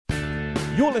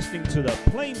You're listening to the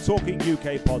Plain Talking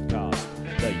UK podcast,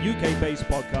 the UK-based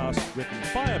podcast written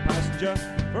by a passenger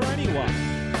for anyone.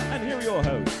 And here are your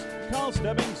hosts, Carl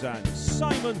Stebbings and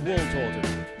Simon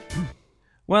Waltorton.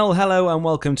 Well, hello and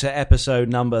welcome to episode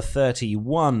number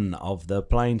 31 of the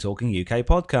Plain Talking UK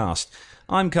podcast.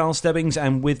 I'm Carl Stebbings,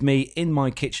 and with me in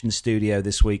my kitchen studio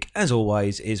this week, as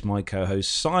always, is my co-host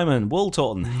Simon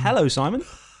Waltorton. Hello, Simon.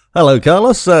 Hello,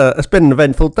 Carlos. It's been an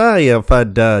eventful day. I've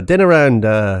had dinner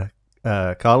around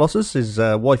Carlos's. His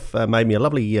wife made me a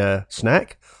lovely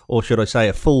snack, or should I say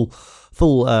a full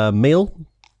meal,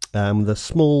 with a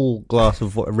small glass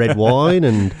of red wine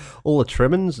and all the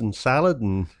trimmings and salad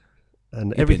and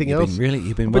everything else.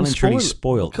 You've been well and truly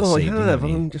spoiled this evening. I have.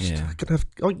 I'm just I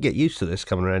can get used to this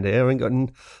coming around here. I ain't got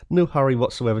no hurry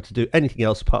whatsoever to do anything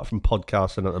else apart from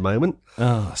podcasting at the moment.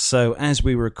 So as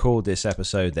we record this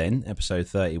episode then, episode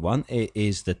 31, it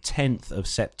is the 10th of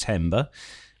September.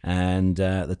 And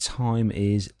the time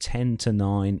is 10 to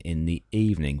 9 in the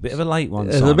evening. Bit of a late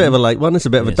one, Simon. It's a bit of a late one. It's a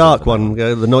bit of a dark one.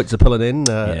 The nights are pulling in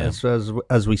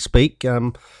as we speak.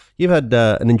 You've had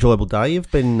an enjoyable day. You've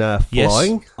been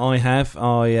flying. Yes, I have.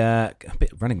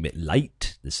 Running a bit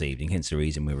late this evening, hence the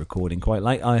reason we're recording quite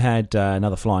late. I had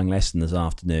another flying lesson this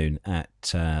afternoon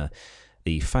at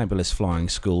the fabulous flying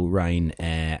school Rain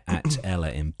Air at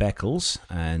Ella in Beccles.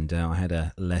 And I had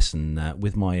a lesson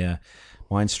with my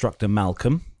instructor,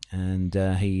 Malcolm. And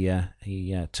he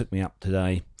took me up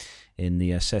today in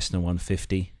the Cessna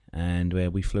 150, and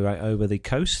we flew out over the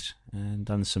coast and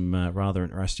done some rather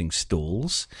interesting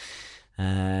stalls,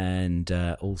 and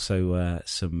also a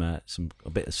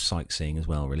bit of sightseeing as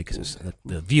well, really, because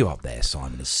the view up there,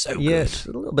 Simon, is so good. Yes,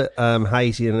 a little bit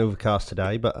hazy and overcast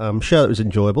today, but I'm sure it was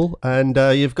enjoyable. And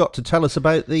you've got to tell us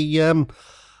about the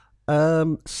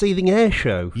Seething Air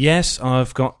Show. Yes,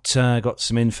 I've got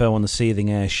some info on the Seething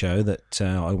Air Show that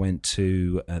I went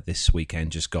to this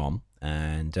weekend, just gone,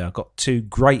 and I got two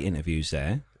great interviews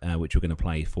there, which we're going to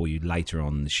play for you later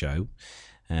on in the show,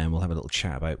 and we'll have a little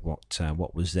chat about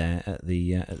what was there at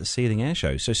the Seething Air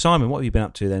Show. So, Simon, what have you been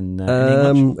up to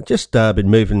then? Just been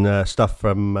moving stuff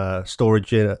from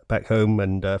storage back home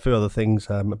and a few other things.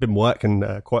 I've been working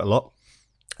quite a lot,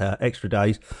 extra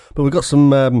days, but we've got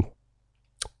some.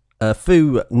 A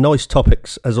few nice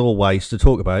topics, as always, to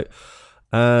talk about.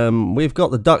 We've got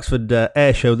the Duxford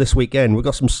Air Show this weekend. We've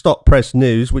got some stock press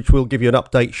news, which we'll give you an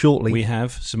update shortly. We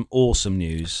have some awesome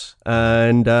news.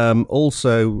 And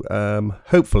also,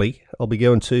 hopefully, I'll be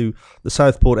going to the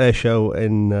Southport Air Show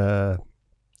in, I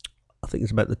think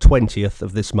it's about the 20th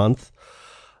of this month.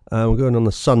 We're going on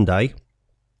the Sunday.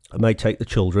 I may take the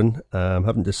children.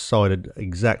 Haven't decided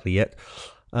exactly yet.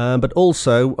 But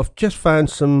also, I've just found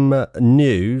some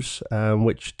news,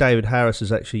 which David Harris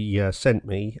has actually sent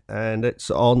me, and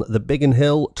it's on the Biggin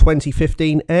Hill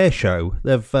 2015 Air Show.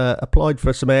 They've applied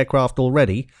for some aircraft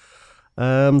already,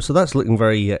 so that's looking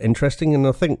very interesting, and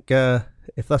I think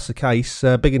if that's the case,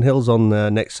 Biggin Hill's on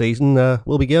next season.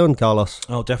 We'll be going, Carlos.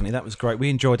 Oh, definitely. That was great. We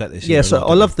enjoyed that this year. Yeah, so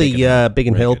I love the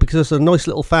Biggin Hill because it's a nice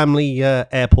little family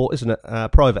airport, isn't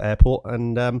it? Private airport,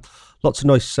 and lots of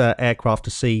nice aircraft to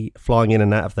see flying in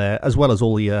and out of there, as well as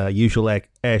all the usual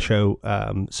air show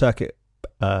circuit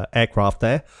aircraft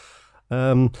there.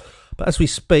 But as we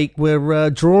speak, we're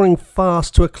drawing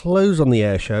fast to a close on the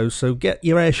air show, so get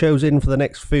your air shows in for the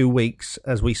next few weeks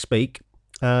as we speak.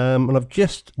 And I've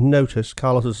just noticed,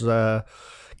 Carlos has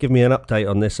given me an update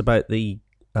on this about the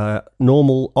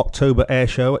normal October air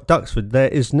show at Duxford. There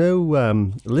is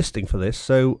no listing for this,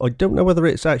 so I don't know whether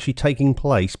it's actually taking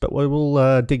place, but we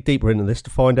will dig deeper into this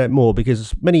to find out more,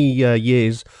 because many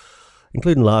years,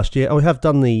 including last year, I have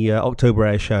done the October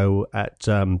air show at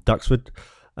Duxford,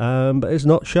 but it's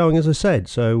not showing, as I said,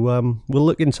 so we'll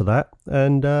look into that,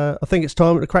 and I think it's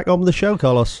time to crack on with the show,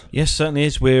 Carlos. Yes, certainly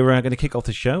is. We're going to kick off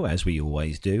the show, as we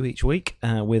always do each week,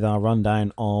 with our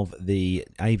rundown of the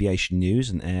aviation news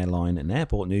and airline and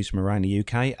airport news from around the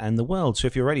UK and the world. So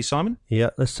if you're ready, Simon? Yeah,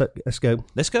 let's go.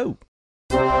 Let's go.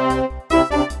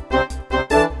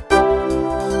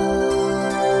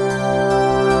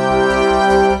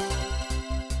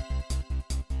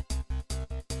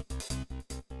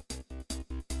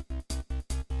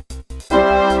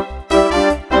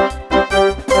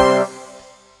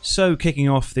 So, kicking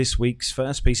off this week's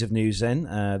first piece of news then,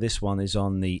 this one is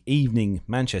on the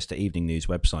Manchester Evening News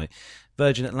website.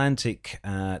 Virgin Atlantic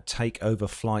take over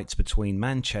flights between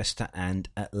Manchester and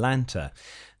Atlanta.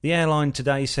 The airline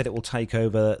today said it will take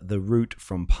over the route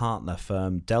from partner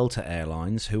firm Delta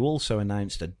Airlines, who also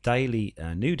announced a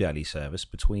new daily service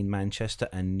between Manchester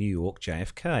and New York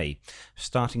JFK,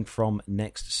 starting from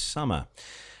next summer.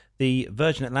 The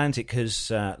Virgin Atlantic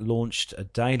has launched a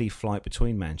daily flight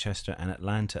between Manchester and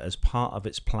Atlanta as part of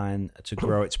its plan to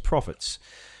grow its profits.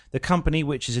 The company,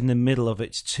 which is in the middle of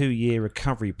its 2-year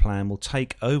recovery plan, will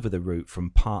take over the route from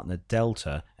partner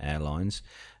Delta Airlines,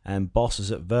 and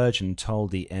bosses at Virgin told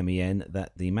the MEN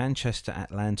that the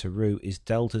Manchester-Atlanta route is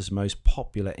Delta's most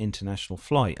popular international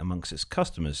flight amongst its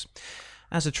customers.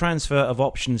 As a transfer of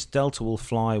options, Delta will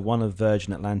fly one of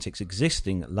Virgin Atlantic's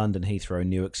existing London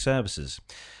Heathrow-Newark services.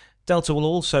 Delta will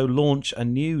also launch a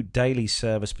new daily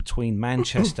service between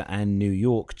Manchester and New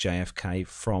York JFK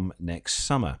from next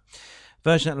summer.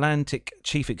 Virgin Atlantic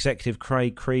Chief Executive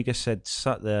Craig Krieger said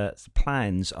the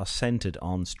plans are centred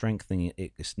on strengthening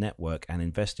its network and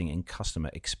investing in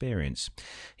customer experience.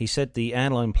 He said the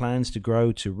airline plans to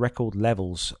grow to record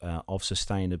levels of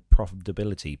sustained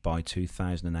profitability by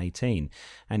 2018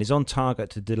 and is on target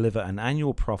to deliver an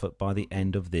annual profit by the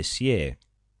end of this year.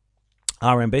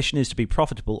 Our ambition is to be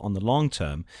profitable on the long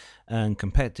term, earn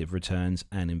competitive returns,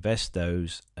 and invest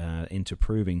those into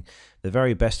proving the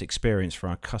very best experience for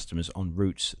our customers on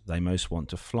routes they most want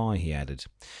to fly, he added.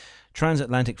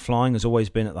 Transatlantic flying has always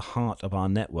been at the heart of our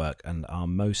network and our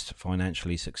most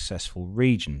financially successful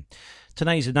region.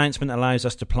 Today's announcement allows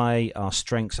us to play our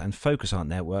strengths and focus our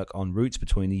network on routes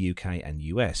between the UK and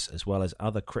US, as well as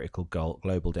other critical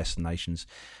global destinations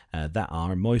that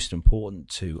are most important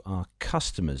to our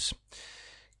customers.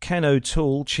 Ken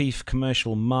O'Toole, Chief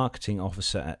Commercial Marketing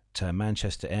Officer at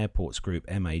Manchester Airports Group,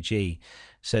 MAG,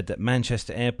 said that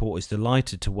Manchester Airport is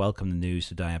delighted to welcome the news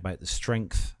today about the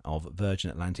strength of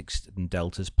Virgin Atlantic's and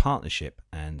Delta's partnership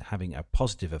and having a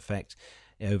positive effect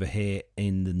over here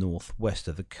in the northwest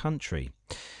of the country.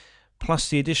 Plus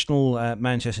the additional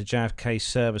Manchester JFK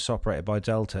service operated by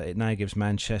Delta, it now gives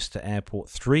Manchester Airport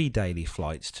 3 daily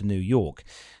flights to New York.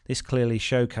 This clearly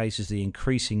showcases the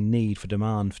increasing need for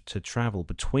demand to travel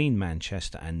between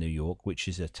Manchester and New York, which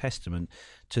is a testament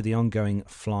to the ongoing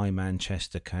Fly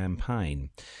Manchester campaign.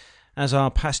 As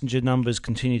our passenger numbers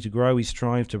continue to grow, we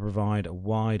strive to provide a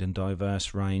wide and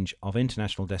diverse range of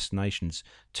international destinations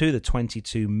to the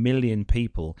 22 million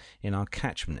people in our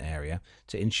catchment area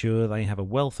to ensure they have a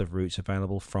wealth of routes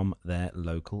available from their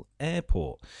local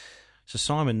airport. So,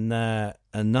 Simon,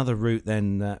 another route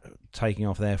then taking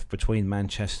off there between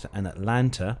Manchester and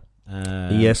Atlanta.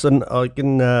 Yes, and I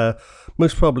can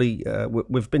most probably,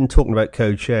 we've been talking about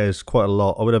code shares quite a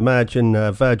lot. I would imagine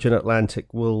Virgin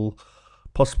Atlantic will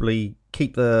possibly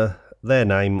keep their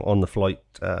name on the flight,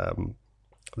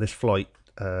 this flight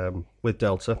with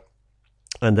Delta,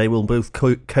 and they will both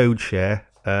code share,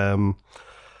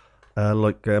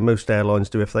 like most airlines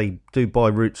do. If they do buy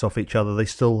routes off each other, they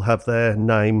still have their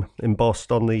name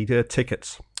embossed on the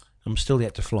tickets. I'm still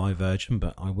yet to fly Virgin,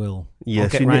 but I will.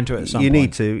 Yes, I'll get round to it at some point.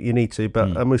 You need to,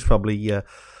 but most probably the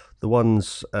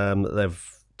ones that they've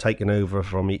taken over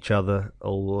from each other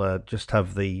will just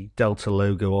have the Delta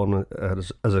logo on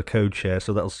as a code share,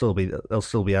 so they'll still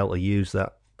be able to use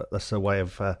that. But that's a way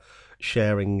of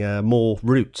sharing more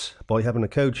routes by having a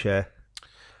code share.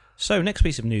 So, next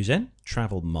piece of news then,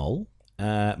 Travel Mole.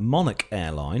 Monarch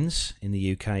Airlines in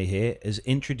the UK here has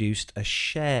introduced a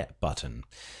share button.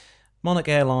 Monarch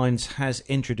Airlines has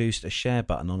introduced a share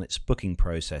button on its booking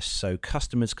process so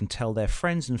customers can tell their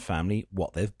friends and family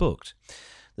what they've booked.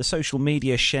 The social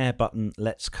media share button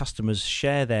lets customers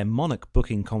share their Monarch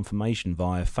booking confirmation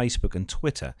via Facebook and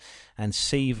Twitter and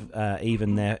see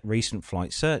even their recent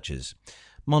flight searches.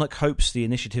 Monarch hopes the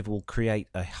initiative will create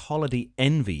a holiday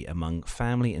envy among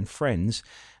family and friends,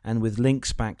 and with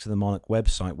links back to the Monarch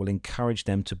website will encourage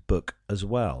them to book as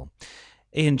well.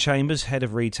 Ian Chambers, head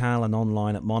of retail and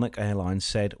online at Monarch Airlines,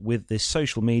 said, with this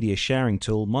social media sharing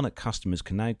tool, Monarch customers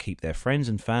can now keep their friends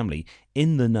and family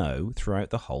in the know throughout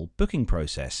the whole booking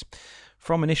process.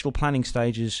 From initial planning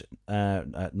stages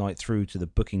at night through to the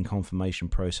booking confirmation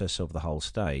process of the whole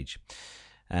stage.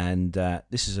 And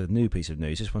this is a new piece of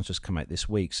news. This one's just come out this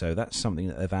week, so that's something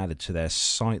that they've added to their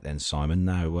site then, Simon.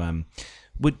 Now,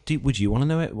 would you want to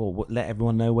know it, or let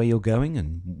everyone know where you're going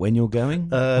and when you're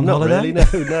going on not holiday?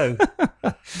 Really, no.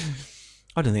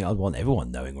 I don't think I'd want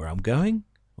everyone knowing where I'm going,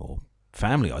 or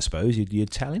family, I suppose.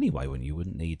 You'd tell anyway when you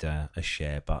wouldn't need a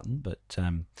share button. But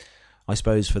I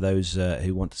suppose for those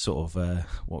who want to sort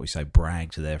of,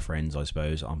 brag to their friends, I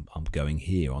suppose, I'm going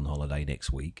here on holiday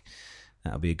next week.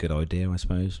 That would be a good idea, I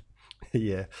suppose.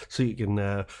 Yeah, so you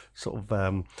can sort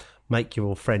of make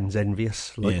your friends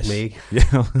envious, like yes. me.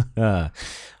 Yeah,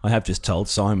 I have just told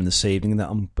Simon this evening that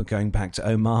I'm going back to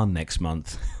Oman next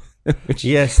month.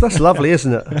 Yes, that's lovely,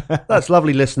 isn't it? That's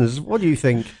lovely, listeners. What do you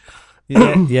think?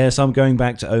 Yes, I'm going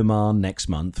back to Oman next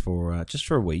month for just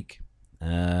for a week.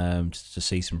 just to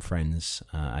see some friends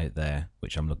out there,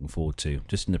 which I'm looking forward to.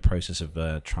 Just in the process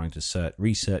of trying to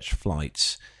research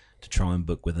flights to try and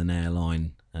book with an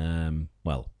airline.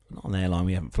 Well, not an airline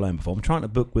we haven't flown before. I'm trying to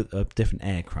book with a different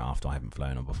aircraft I haven't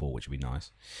flown on before, which would be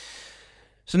nice.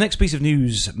 So next piece of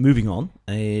news, moving on,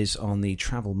 is on the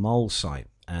Travel Mole site.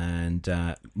 And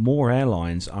more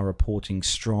airlines are reporting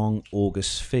strong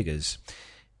August figures.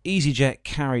 EasyJet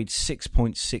carried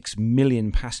 6.6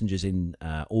 million passengers in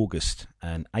August,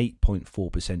 an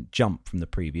 8.4% jump from the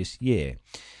previous year.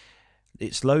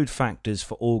 Its load factors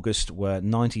for August were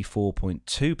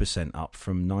 94.2%, up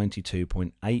from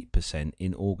 92.8%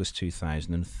 in August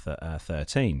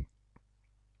 2013.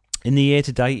 In the year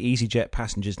to date, EasyJet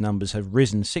passengers numbers have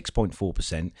risen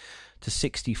 6.4% to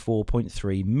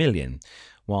 64.3 million,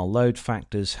 while load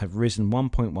factors have risen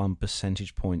 1.1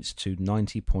 percentage points to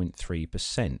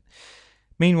 90.3%.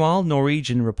 Meanwhile,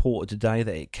 Norwegian reported today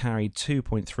that it carried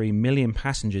 2.3 million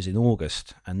passengers in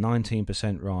August, a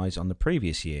 19% rise on the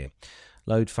previous year.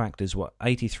 Load factors were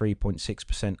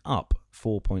 83.6%, up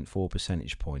 4.4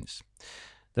 percentage points.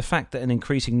 The fact that an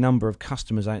increasing number of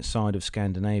customers outside of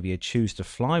Scandinavia choose to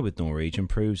fly with Norwegian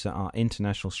proves that our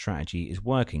international strategy is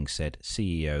working, said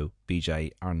CEO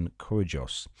Bijay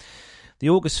Arnkourjos. The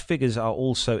August figures are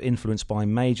also influenced by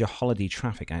major holiday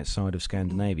traffic outside of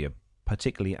Scandinavia,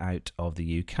 particularly out of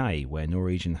the UK, where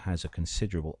Norwegian has a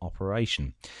considerable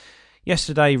operation.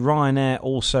 Yesterday, Ryanair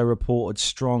also reported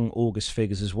strong August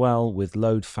figures as well, with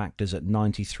load factors at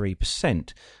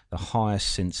 93%, the highest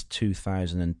since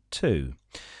 2002.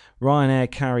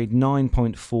 Ryanair carried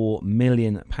 9.4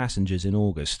 million passengers in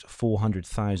August,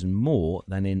 400,000 more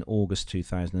than in August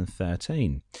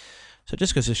 2013. So it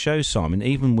just goes to show, Simon,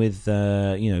 even with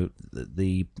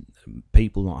the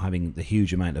people not having the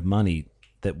huge amount of money,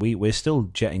 that we're still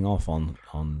jetting off on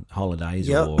holidays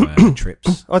or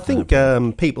trips. I think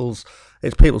people's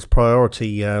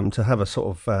priority to have a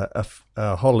sort of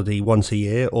a holiday once a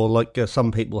year, or like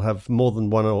some people have more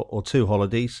than one or two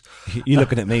holidays. You're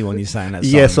looking at me when you're saying that.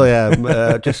 Yes, I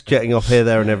am. Just jetting off here,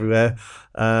 there, and everywhere.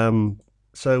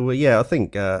 I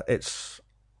think it's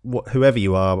whoever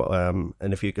you are,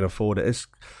 and if you can afford it,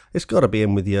 it's got to be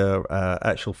in with your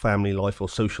actual family life or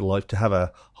social life to have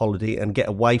a holiday and get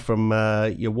away from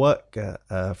your work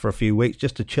for a few weeks,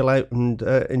 just to chill out and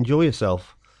enjoy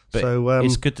yourself. But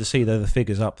it's good to see, though, the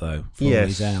figures up, though, from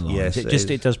these airlines. Yes,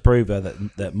 it does prove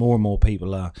that more and more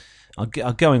people are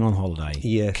going on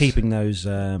holiday, keeping those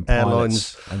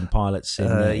airlines and pilots in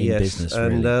business.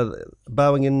 And really.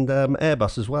 Boeing and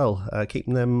Airbus as well,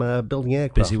 keeping them building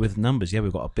aircraft. Busy with numbers. Yeah,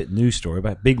 we've got a news story,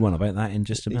 big one about that in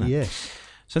just a minute. Yes.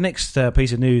 So next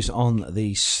piece of news on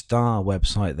the Star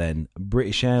website then.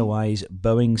 British Airways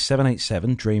Boeing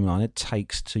 787 Dreamliner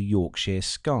takes to Yorkshire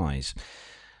skies.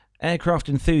 Aircraft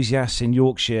enthusiasts in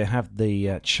Yorkshire have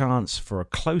the chance for a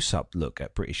close-up look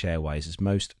at British Airways'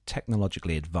 most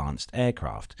technologically advanced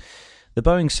aircraft. The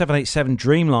Boeing 787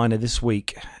 Dreamliner this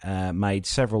week made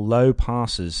several low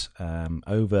passes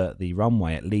over the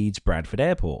runway at Leeds Bradford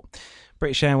Airport.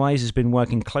 British Airways has been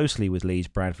working closely with Leeds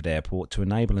Bradford Airport to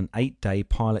enable an 8-day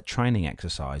pilot training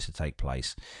exercise to take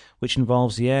place, which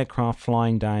involves the aircraft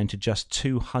flying down to just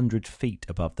 200 feet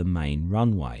above the main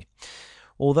runway.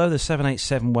 Although the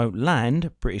 787 won't land,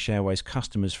 British Airways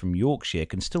customers from Yorkshire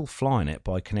can still fly in it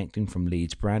by connecting from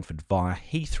Leeds Bradford via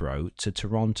Heathrow to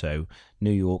Toronto,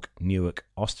 New York, Newark,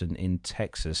 Austin in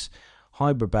Texas,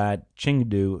 Hyderabad,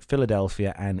 Chengdu,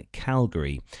 Philadelphia and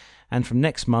Calgary, and from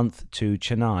next month to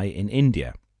Chennai in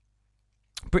India.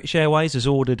 British Airways has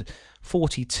ordered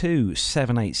 42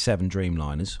 787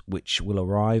 Dreamliners, which will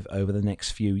arrive over the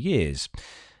next few years.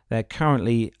 There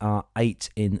currently are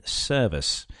 8 in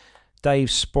service. Dave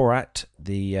Sporat,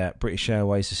 the British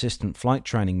Airways Assistant Flight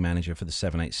Training Manager for the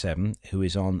 787, who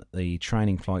is on the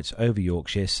training flights over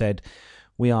Yorkshire, said,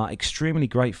 "We are extremely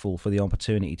grateful for the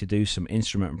opportunity to do some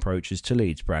instrument approaches to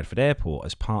Leeds Bradford Airport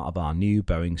as part of our new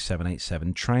Boeing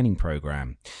 787 training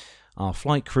program. Our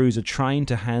flight crews are trained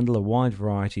to handle a wide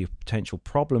variety of potential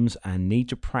problems and need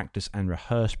to practice and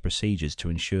rehearse procedures to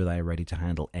ensure they are ready to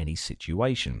handle any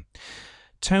situation."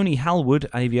 Tony Halwood,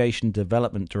 Aviation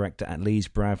Development Director at Leeds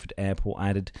Bradford Airport,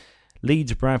 added,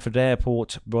 "Leeds Bradford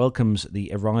Airport welcomes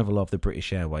the arrival of the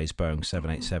British Airways Boeing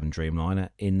 787 Dreamliner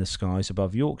in the skies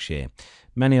above Yorkshire.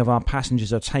 Many of our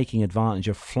passengers are taking advantage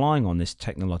of flying on this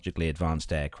technologically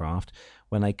advanced aircraft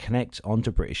when they connect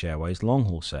onto British Airways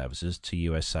long-haul services to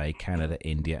USA, Canada,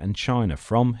 India and China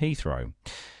from Heathrow.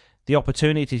 The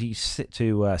opportunity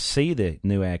to see the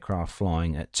new aircraft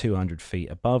flying at 200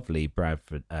 feet above Leeds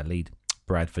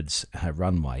Bradford's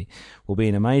runway will be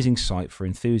an amazing sight for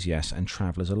enthusiasts and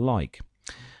travellers alike.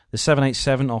 The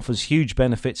 787 offers huge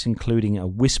benefits, including a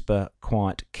whisper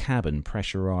quiet cabin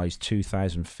pressurised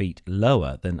 2,000 feet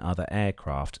lower than other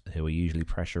aircraft, who are usually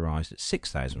pressurised at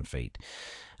 6,000 feet,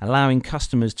 allowing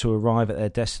customers to arrive at their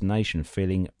destination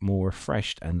feeling more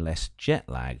refreshed and less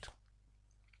jet-lagged.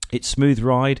 Its smooth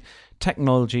ride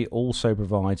technology also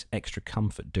provides extra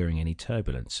comfort during any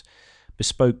turbulence.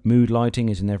 Bespoke mood lighting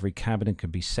is in every cabin and can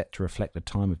be set to reflect the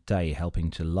time of day, helping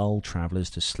to lull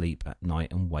travellers to sleep at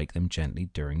night and wake them gently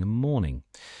during the morning.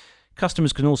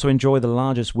 Customers can also enjoy the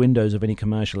largest windows of any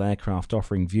commercial aircraft,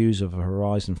 offering views of a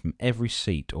horizon from every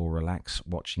seat, or relax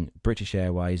watching British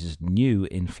Airways' new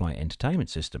in-flight entertainment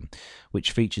system,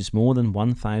 which features more than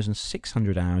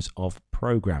 1,600 hours of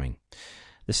programming.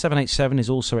 The 787 is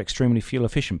also extremely fuel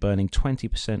efficient, burning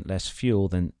 20% less fuel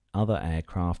than other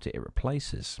aircraft it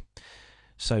replaces.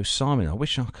 So, Simon, I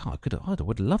wish I would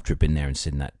have loved to have been there and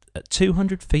seen that at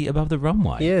 200 feet above the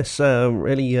runway. Yes,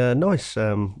 really nice.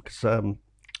 Because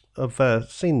I've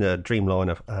seen the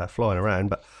Dreamliner flying around,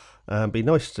 but it'd be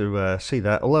nice to see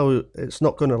that. Although it's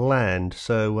not going to land,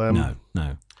 so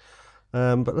no.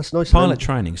 But that's nice. Pilot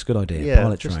training is a good idea. Yeah,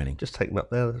 Pilot training. Just take them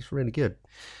up there. That's really good.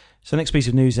 So next piece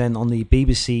of news then on the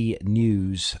BBC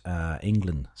News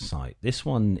England site. This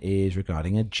one is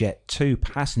regarding a Jet 2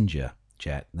 passenger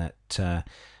jet that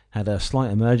had a slight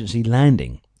emergency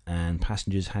landing, and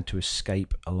passengers had to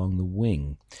escape along the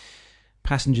wing.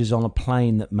 Passengers on a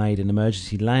plane that made an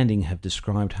emergency landing have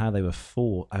described how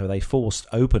they forced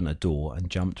open a door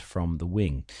and jumped from the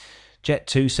wing. Jet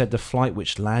 2 said the flight,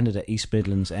 which landed at East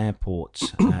Midlands Airport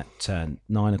at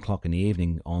 9 o'clock in the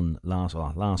evening on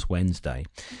last Wednesday,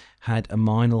 had a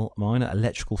minor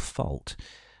electrical fault.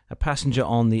 A passenger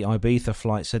on the Ibiza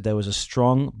flight said there was a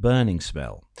strong burning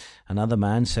smell. Another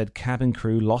man said cabin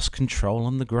crew lost control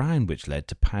on the ground, which led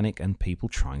to panic and people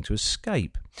trying to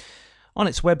escape. On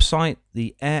its website,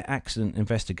 the Air Accident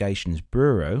Investigations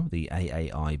Bureau, the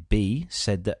AAIB,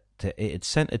 said that it had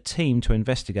sent a team to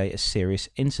investigate a serious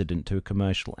incident to a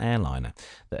commercial airliner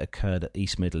that occurred at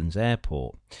East Midlands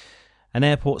Airport. An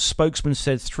airport spokesman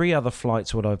said 3 other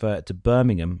flights were diverted to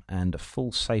Birmingham and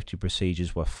full safety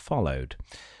procedures were followed.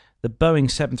 The Boeing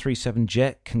 737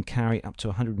 jet can carry up to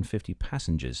 150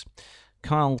 passengers.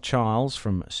 Kyle Charles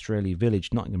from Streley Village,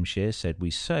 Nottinghamshire, said,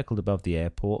 "We circled above the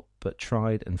airport but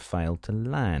tried and failed to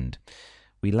land.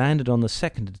 We landed on the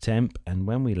second attempt, and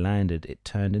when we landed, it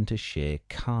turned into sheer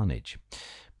carnage."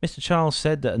 Mr. Charles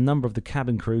said that a number of the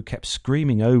cabin crew kept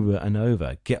screaming over and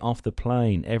over, "Get off the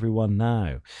plane, everyone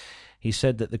now." He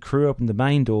said that the crew opened the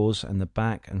main doors and the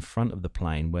back and front of the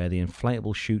plane where the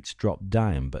inflatable chutes dropped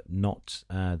down, but not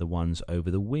the ones over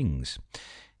the wings.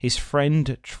 His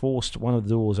friend forced one of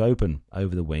the doors open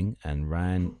over the wing and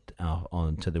ran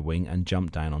onto the wing and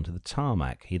jumped down onto the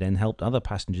tarmac. He then helped other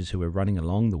passengers who were running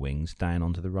along the wings down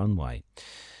onto the runway.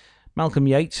 Malcolm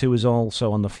Yates, who was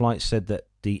also on the flight, said that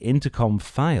the intercom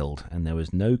failed and there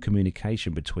was no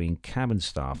communication between cabin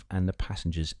staff and the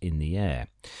passengers in the air.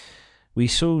 "We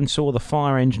soon saw the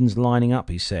fire engines lining up,"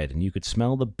 he said, "and you could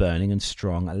smell the burning and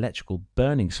strong electrical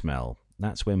burning smell.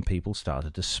 That's when people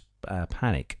started to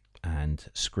panic and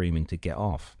screaming to get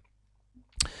off."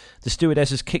 The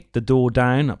stewardesses kicked the door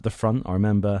down up the front. I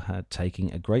remember her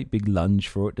taking a great big lunge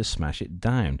for it to smash it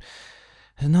down.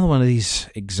 Another one of these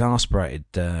exasperated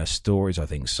stories, I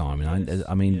think, Simon.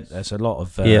 I mean, there's a lot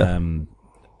of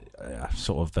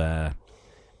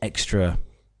extra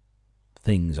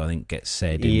things, I think, get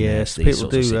said in these people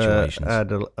sorts do of situations.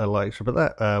 add a lot extra,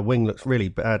 but that wing looks really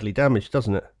badly damaged,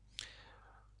 doesn't it?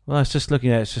 Well, I was just looking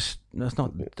at it. It's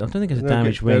not. I don't think it's a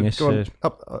damaged wing. It's there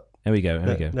we go.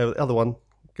 There we go. No, the other one.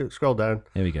 Scroll down.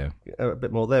 There we go. A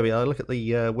bit more. There we are. Look at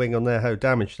the wing on there. How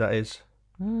damaged that is.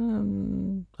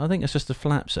 I think it's just the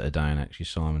flaps that are down, actually,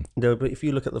 Simon. No, but if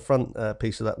you look at the front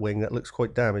piece of that wing, that looks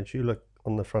quite damaged. You look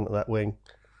on the front of that wing.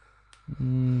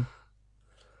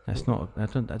 That's not.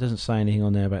 That doesn't say anything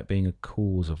on there about being a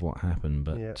cause of what happened,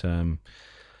 but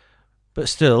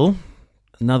still.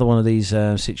 Another one of these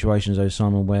situations, though,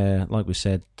 Simon, where, like we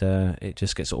said, it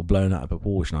just gets sort of blown out of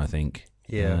proportion, I think.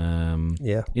 Yeah.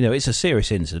 You know, it's a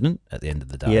serious incident at the end of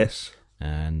the day. Yes.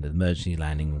 And the emergency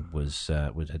landing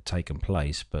had taken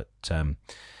place, but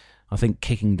I think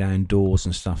kicking down doors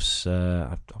and stuff's,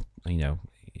 you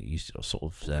sort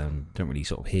of don't really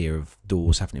sort of hear of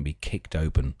doors having to be kicked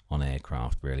open on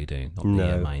aircraft, really, do you? Not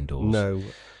the main doors. No.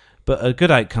 But a good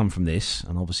outcome from this,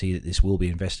 and obviously this will be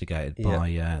investigated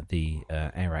by the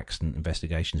Air Accident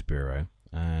Investigations Bureau,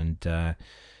 and an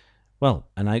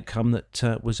outcome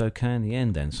that was okay in the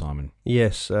end. Then, Simon.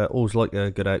 Yes, always like a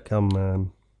good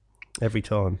outcome every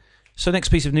time. So, next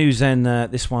piece of news. Then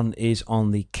this one is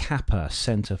on the CAPA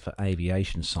Centre for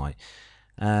Aviation site.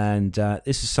 And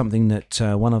this is something that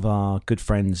one of our good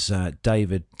friends,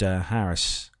 David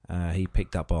Harris, he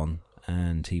picked up on,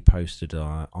 and he posted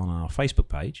on our Facebook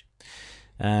page.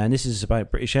 And this is about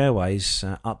British Airways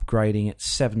upgrading its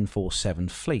 747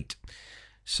 fleet.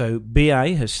 So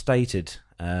BA has stated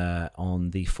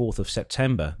on the 4th of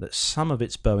September that some of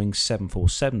its Boeing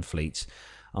 747 fleets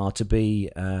are to be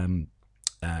have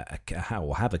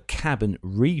a cabin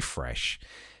refresh,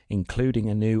 including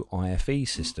a new IFE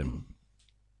system.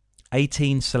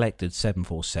 18 selected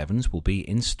 747s will be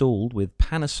installed with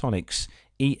Panasonic's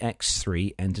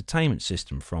EX3 entertainment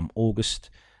system from August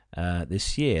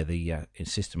this year. The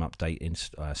system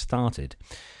update started.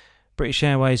 British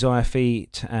Airways IFE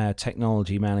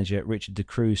technology manager Richard De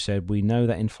Cruz said, "We know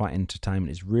that in-flight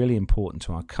entertainment is really important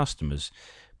to our customers.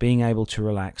 Being able to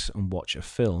relax and watch a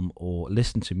film or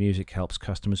listen to music helps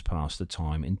customers pass the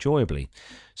time enjoyably.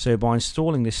 So by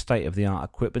installing this state-of-the-art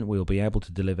equipment, we will be able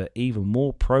to deliver even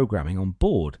more programming on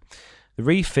board. The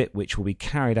refit, which will be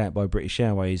carried out by British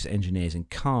Airways engineers in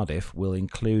Cardiff, will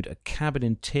include a cabin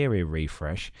interior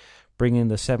refresh, bringing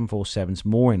the 747s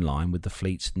more in line with the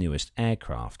fleet's newest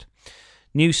aircraft.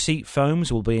 New seat foams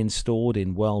will be installed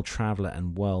in World Traveller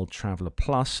and World Traveller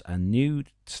Plus, and new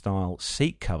style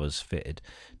seat covers fitted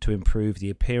to improve the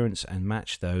appearance and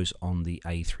match those on the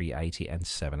A380 and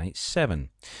 787.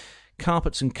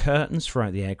 Carpets and curtains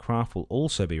throughout the aircraft will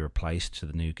also be replaced to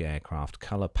the new aircraft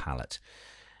colour palette.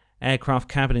 Aircraft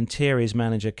cabin interiors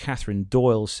manager Catherine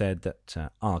Doyle said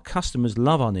that our customers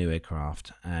love our new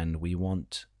aircraft, and we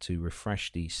want to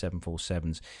refresh the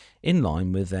 747s in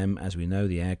line with them, as we know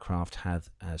the aircraft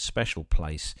have a special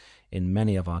place in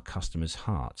many of our customers'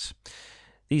 hearts.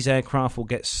 These aircraft will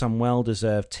get some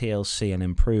well-deserved TLC and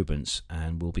improvements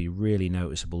and will be really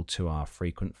noticeable to our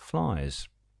frequent flyers."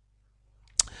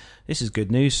 This is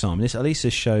good news, Simon. This at least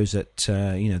shows that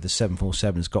the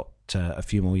 747's got a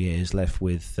few more years left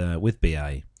with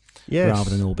BA, yes,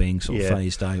 rather than all being sort of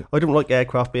phased out. I don't like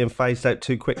aircraft being phased out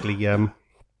too quickly.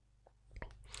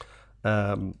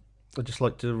 I just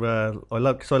like to. I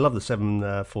love the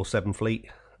 747 fleet,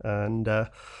 and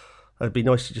it'd be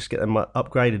nice to just get them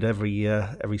upgraded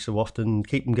every so often,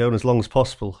 keep them going as long as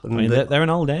possible. And I mean, they're an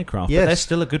old aircraft, but they're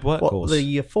still a good workhorse.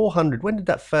 The 400. When did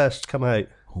that first come out?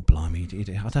 Oh, blimey!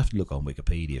 I'd have to look on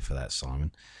Wikipedia for that,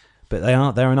 Simon. But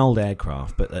they're an old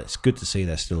aircraft, but it's good to see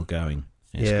they're still going.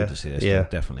 It's good to see they're still,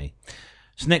 definitely.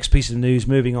 So next piece of news,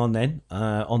 moving on then,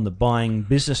 on the buying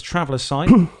business traveller site.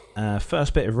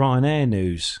 First bit of Ryanair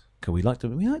news. We like to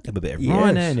have a bit of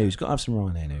Ryanair news. Got to have some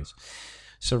Ryanair news.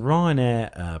 So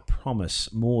Ryanair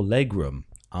promise more legroom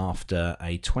after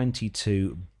a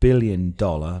 $22 billion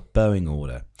Boeing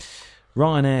order.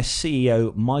 Ryanair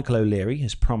CEO Michael O'Leary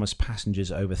has promised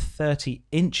passengers over 30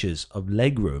 inches of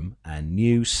legroom and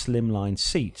new slimline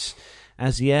seats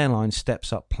as the airline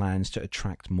steps up plans to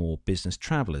attract more business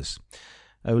travellers.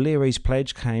 O'Leary's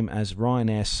pledge came as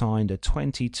Ryanair signed a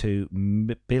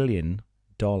 $22 billion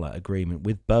agreement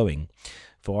with Boeing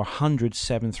for 100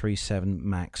 737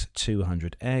 MAX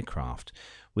 200 aircraft,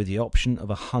 with the option of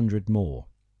 100 more.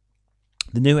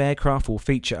 The new aircraft will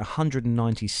feature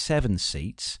 197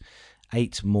 seats,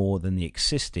 8 more than the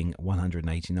existing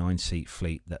 189-seat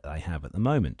fleet that they have at the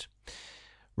moment.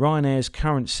 Ryanair's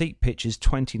current seat pitch is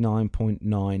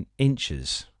 29.9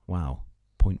 inches. Wow,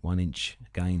 0.1 inch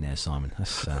gain there, Simon.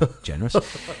 That's generous.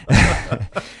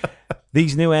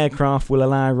 These new aircraft will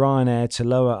allow Ryanair to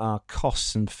lower our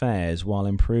costs and fares while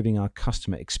improving our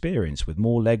customer experience with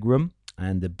more legroom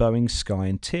and the Boeing Sky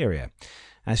interior,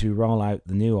 as we roll out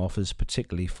the new offers,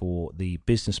 particularly for the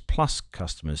Business Plus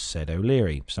customers, said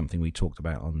O'Leary, something we talked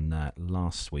about on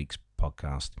last week's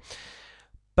podcast.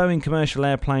 Boeing Commercial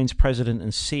Airplanes President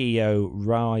and CEO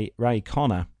Ray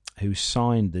Connor, who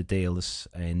signed the deals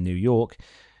in New York,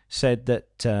 said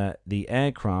that the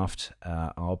aircraft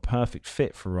are a perfect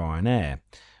fit for Ryanair,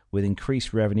 with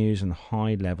increased revenues and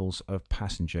high levels of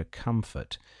passenger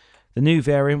comfort. The new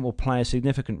variant will play a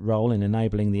significant role in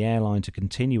enabling the airline to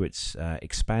continue its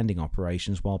expanding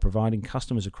operations while providing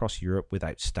customers across Europe with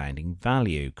outstanding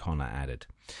value, Connor added.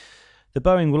 The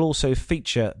Boeing will also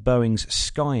feature Boeing's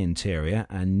Sky interior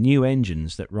and new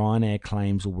engines that Ryanair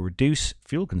claims will reduce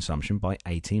fuel consumption by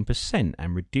 18%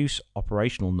 and reduce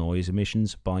operational noise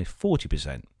emissions by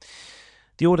 40%.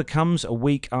 The order comes a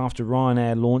week after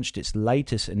Ryanair launched its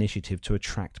latest initiative to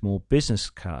attract more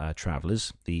business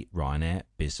travellers, the Ryanair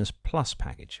Business Plus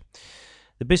package.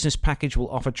 The business package will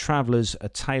offer travellers a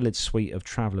tailored suite of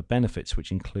traveller benefits,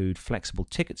 which include flexible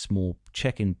tickets, more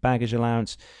check-in baggage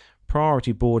allowance,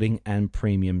 priority boarding and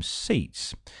premium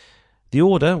seats. The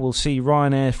order will see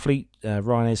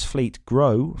Ryanair's fleet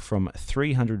grow from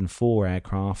 304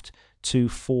 aircraft to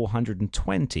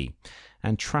 420,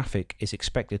 and traffic is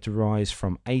expected to rise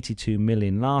from 82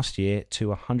 million last year to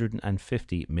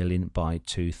 150 million by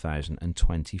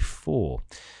 2024.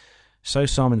 So,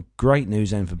 Simon, great news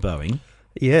then for Boeing.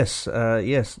 Yes,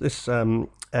 this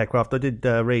aircraft, I did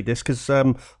read this because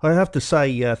I have to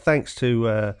say thanks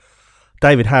to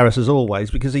David Harris as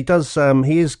always, because he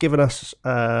has given us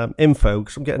info,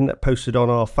 because I'm getting that posted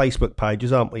on our Facebook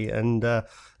pages, aren't we? And it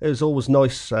was always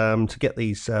nice to get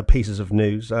these pieces of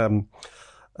news.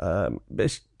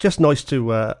 It's just nice to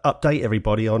update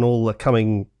everybody on all the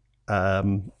coming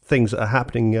things that are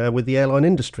happening with the airline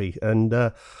industry,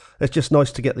 and it's just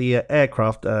nice to get the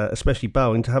aircraft, especially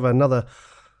Boeing, to have another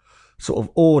sort of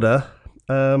order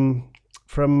from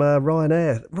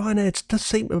Ryanair. Ryanair does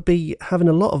seem to be having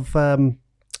a lot of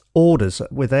orders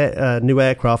with new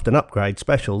aircraft and upgrade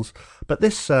specials. But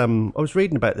this, I was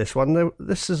reading about this one.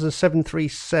 This is a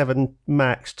 737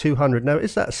 MAX 200. Now,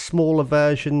 is that a smaller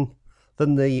version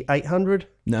than the 800?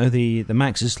 No, the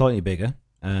MAX is slightly bigger.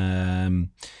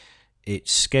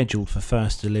 It's scheduled for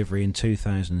first delivery in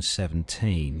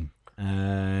 2017.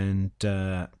 And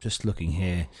just looking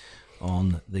here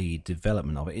on the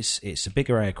development of it, it's a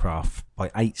bigger aircraft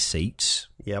by 8 seats.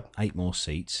 Yep. 8 more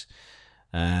seats.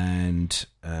 And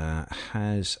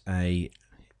has a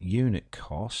unit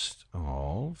cost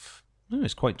of...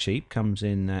 it's quite cheap. Comes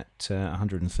in at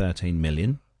 $113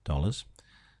 million per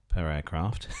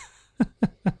aircraft.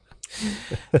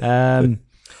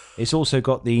 It's also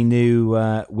got the new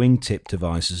wingtip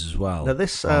devices as well. Now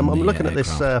this, I'm looking at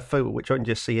this photo, which I can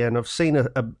just see here, and I've seen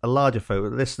a larger photo.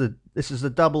 This is the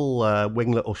double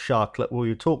winglet or sharklet we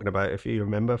were talking about, if you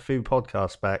remember, a few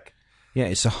podcasts back. Yeah,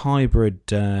 it's a hybrid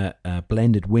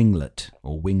blended winglet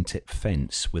or wingtip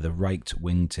fence with a raked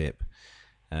wingtip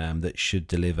that should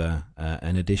deliver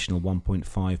an additional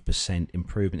 1.5%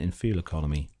 improvement in fuel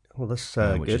economy. Well, that's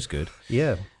which is good.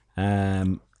 Yeah.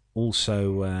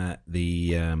 Also,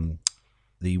 the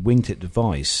wingtip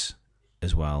device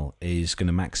as well is going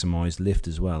to maximise lift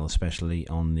as well, especially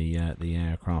on the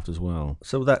aircraft as well.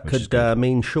 So that could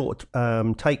mean short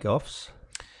takeoffs.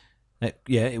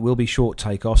 Yeah, it will be short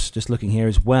takeoffs. Just looking here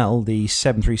as well, the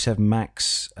 737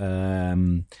 MAX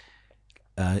is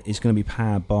going to be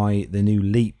powered by the new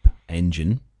LEAP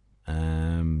engine,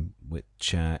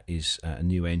 which is a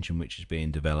new engine which is being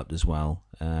developed as well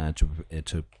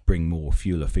to bring more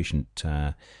fuel efficient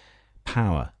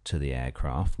power to the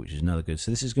aircraft, which is another good.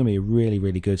 So this is going to be a really,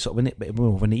 really good sort of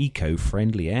more of an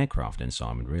eco-friendly aircraft, then,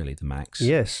 Simon. Really, the MAX.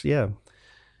 Yes, yeah.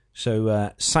 So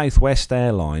Southwest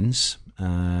Airlines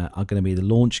are going to be the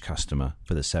launch customer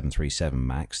for the 737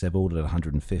 MAX. They've ordered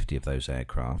 150 of those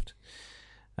aircraft.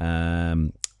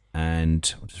 And I'm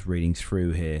just reading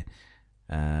through here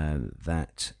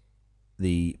that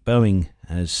the Boeing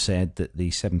has said that the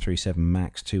 737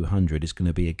 MAX 200 is going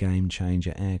to be a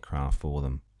game-changer aircraft for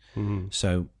them. Mm-hmm.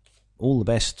 So all the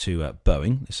best to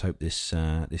Boeing. Let's hope this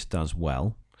does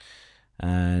well.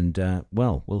 And,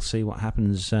 we'll see what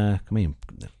happens.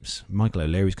 Michael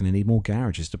O'Leary's going to need more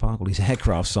garages to park all these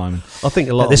aircraft, Simon. I think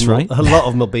a lot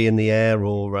of them will be in the air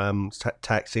or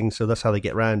taxiing, so that's how they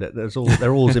get around it.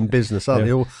 They're always in business, aren't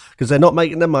they? Because they're not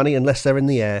making their money unless they're in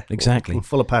the air. Exactly.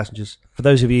 Full of passengers. For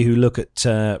those of you who look at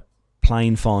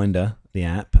Plane Finder, the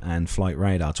app, and Flight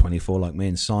Radar 24, like me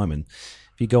and Simon,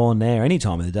 if you go on there any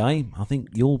time of the day, I think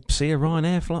you'll see a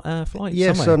Ryanair flight.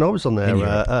 Yes, somewhere and I was on there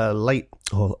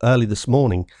early this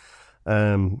morning.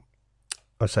 I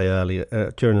say early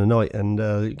during the night, and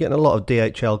getting a lot of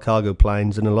DHL cargo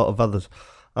planes and a lot of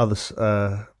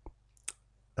other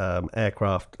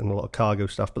aircraft and a lot of cargo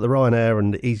stuff. But the Ryanair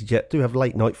and the EasyJet do have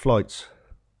late night flights.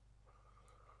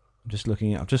 I'm just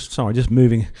looking at. Just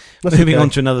moving on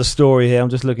to another story here. I'm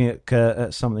just looking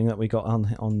at something that we got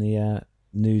on the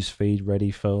news feed ready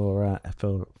for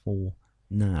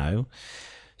now.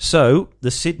 So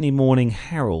the Sydney Morning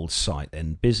Herald site,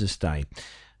 then, Business Day,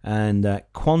 and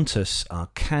Qantas are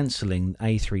cancelling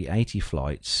A380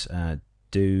 flights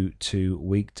due to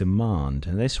weak demand,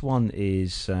 and this one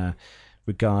is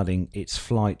regarding its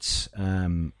flights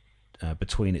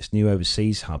between its new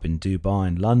overseas hub in Dubai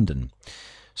and London.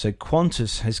 So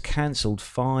Qantas has cancelled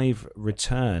 5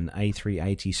 return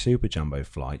A380 Super Jumbo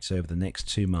flights over the next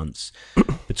 2 months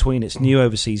between its new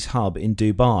overseas hub in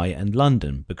Dubai and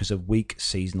London because of weak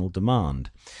seasonal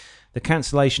demand. The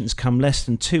cancellations come less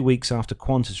than 2 weeks after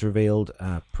Qantas revealed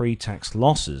pre-tax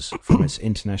losses from its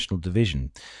international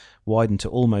division widened to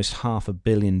almost $500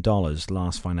 million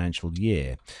last financial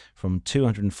year, from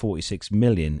 $246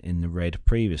 million in the red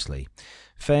previously.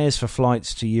 Fares for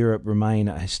flights to Europe remain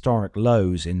at historic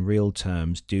lows in real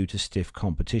terms due to stiff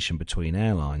competition between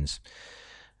airlines.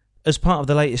 As part of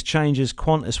the latest changes,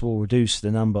 Qantas will reduce the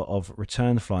number of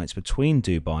return flights between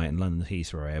Dubai and London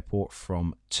Heathrow Airport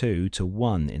from 2 to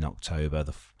 1 in October,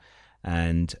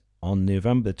 and on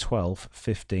November 12th,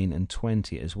 15 and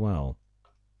 20 as well.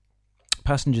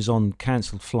 Passengers on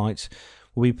cancelled flights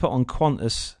will be put on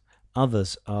Qantas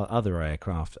other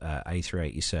aircraft,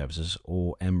 A380 services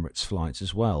or Emirates flights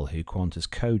as well, who Qantas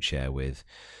code-share with.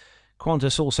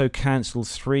 Qantas also cancelled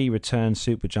 3 return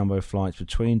Super Jumbo flights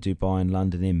between Dubai and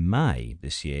London in May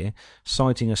this year,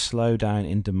 citing a slowdown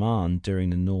in demand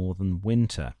during the northern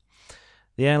winter.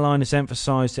 The airline has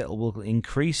emphasised that it will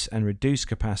increase and reduce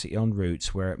capacity on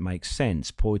routes where it makes sense,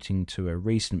 pointing to a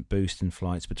recent boost in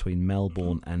flights between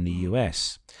Melbourne and the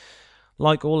US.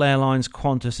 Like all airlines,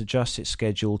 Qantas adjusts its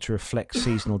schedule to reflect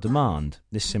seasonal demand.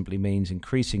 This simply means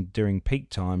increasing during peak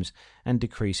times and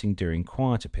decreasing during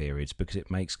quieter periods because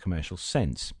it makes commercial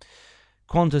sense.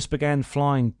 Qantas began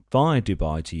flying via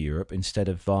Dubai to Europe instead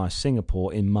of via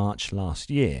Singapore in March last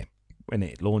year, when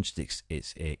it launched its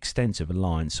extensive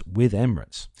alliance with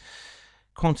Emirates.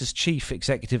 Qantas chief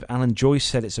executive Alan Joyce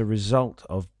said it's a result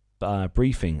of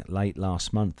briefing late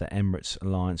last month that Emirates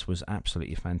alliance was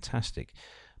absolutely fantastic,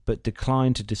 but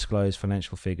declined to disclose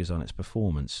financial figures on its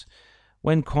performance.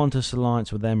 When Qantas'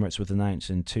 alliance with Emirates was announced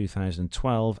in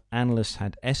 2012, analysts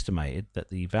had estimated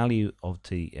that the value of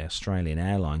the Australian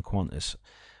airline Qantas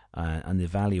and the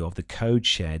value of the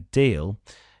code-share deal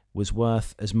was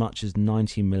worth as much as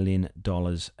 $90 million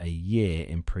a year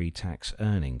in pre-tax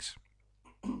earnings.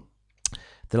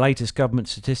 The latest government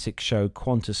statistics show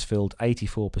Qantas filled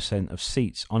 84% of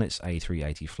seats on its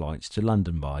A380 flights to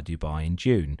London via Dubai in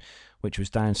June, which was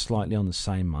down slightly on the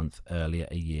same month earlier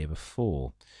a year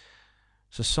before.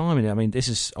 So Simon, I mean, this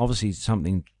is obviously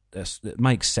something that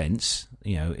makes sense.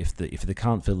 You know, if they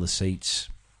can't fill the seats,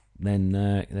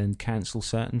 then cancel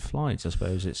certain flights. I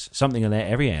suppose it's something that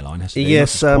every airline has to do.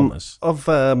 Yes,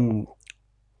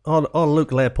 on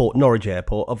local airport, Norwich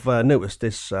Airport, I've noticed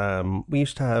this. We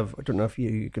used to have, I don't know if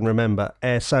you can remember,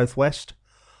 Air Southwest,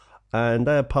 and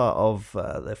they're part of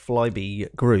the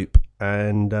Flybe group,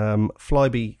 and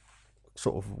Flybe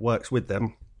sort of works with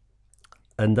them,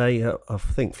 and they, I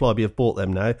think Flybe have bought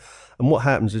them now. And what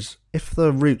happens is, if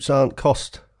the routes aren't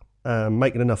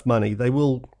making enough money, they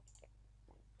will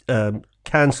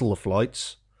cancel the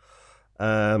flights,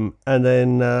 and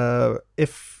then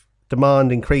if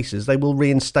demand increases, they will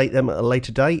reinstate them at a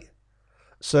later date.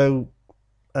 So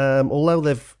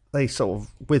although they sort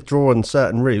of withdrawn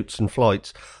certain routes and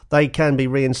flights, they can be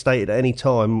reinstated at any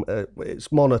time. It's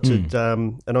monitored,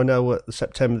 and I know at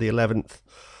September the 11th,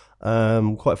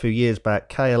 quite a few years back,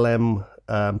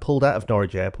 KLM pulled out of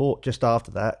Norwich Airport just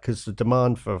after that because the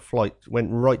demand for flights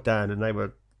went right down, and they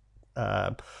were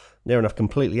near enough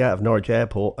completely out of Norwich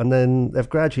Airport. And then they've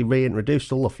gradually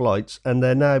reintroduced all the flights, and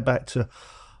they're now back to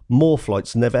more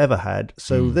flights than they've ever had.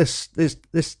 So this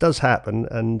does happen,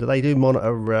 and they do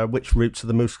monitor which routes are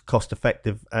the most cost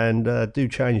effective, and do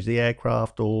change the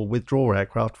aircraft or withdraw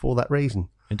aircraft for that reason.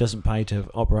 It doesn't pay to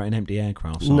operate an empty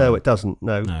aircraft. No, it doesn't.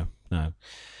 No.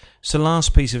 So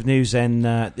last piece of news then,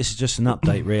 this is just an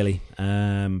update really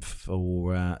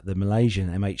for the Malaysian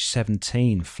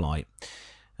MH17 flight.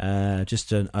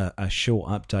 Just a short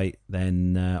update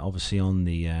then, obviously on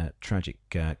the tragic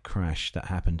crash that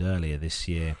happened earlier this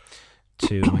year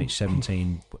to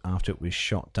MH17 after it was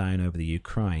shot down over the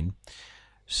Ukraine.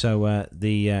 So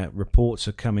the reports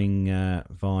are coming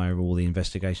via all the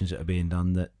investigations that are being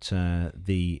done that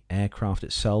the aircraft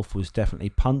itself was definitely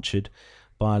punctured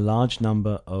by a large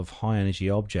number of high-energy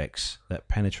objects that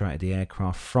penetrated the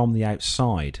aircraft from the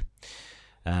outside.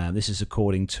 This is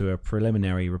according to a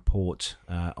preliminary report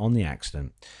on the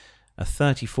accident. A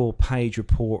 34-page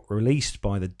report released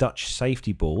by the Dutch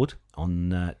Safety Board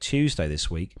on Tuesday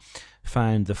this week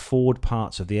found the forward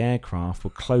parts of the aircraft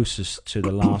were closest to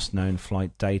the last known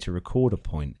flight data recorder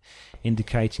point,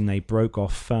 indicating they broke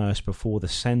off first before the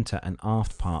centre and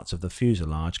aft parts of the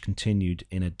fuselage continued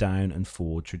in a down and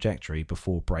forward trajectory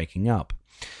before breaking up.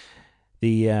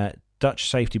 The Dutch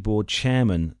Safety Board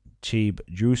chairman Tjeerd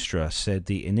Joustra said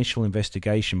the initial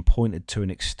investigation pointed to an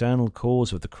external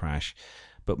cause of the crash,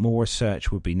 but more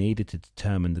research would be needed to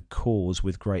determine the cause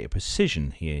with greater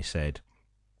precision, he said.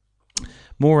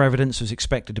 More evidence was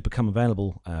expected to become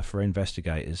available for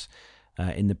investigators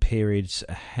in the periods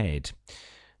ahead.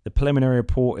 The preliminary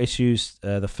report issues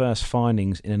the first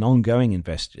findings in an ongoing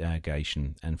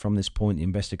investigation, and from this point the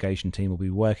investigation team will be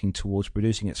working towards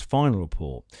producing its final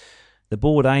report. The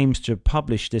board aims to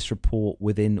publish this report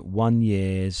within 1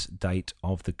 year's date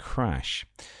of the crash.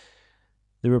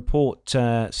 The report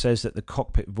says that the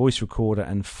cockpit voice recorder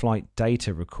and flight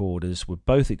data recorders were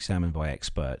both examined by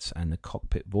experts, and the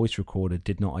cockpit voice recorder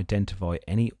did not identify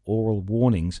any oral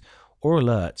warnings or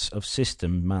alerts of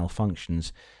system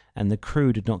malfunctions, and the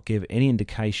crew did not give any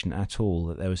indication at all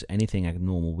that there was anything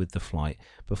abnormal with the flight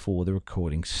before the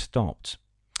recording stopped.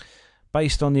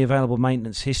 Based on the available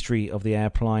maintenance history of the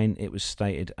airplane, it was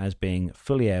stated as being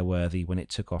fully airworthy when it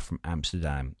took off from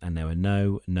Amsterdam, and there were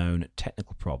no known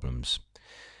technical problems.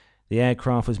 The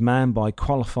aircraft was manned by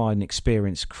qualified and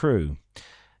experienced crew.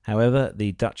 However,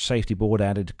 the Dutch Safety Board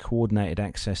added coordinated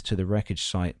access to the wreckage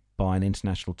site by an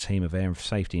international team of air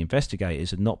safety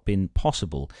investigators had not been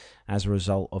possible as a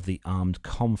result of the armed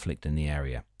conflict in the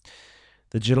area.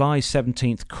 The July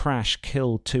 17th crash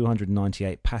killed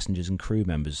 298 passengers and crew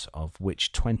members, of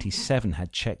which 27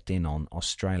 had checked in on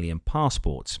Australian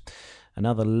passports.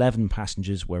 Another 11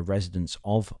 passengers were residents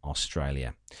of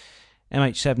Australia.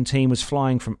 MH17 was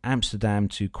flying from Amsterdam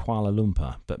to Kuala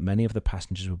Lumpur, but many of the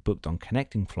passengers were booked on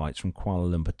connecting flights from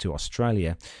Kuala Lumpur to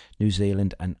Australia, New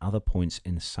Zealand and other points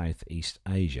in Southeast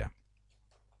Asia.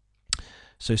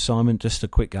 So Simon, just a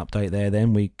quick update there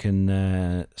then. We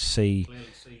can see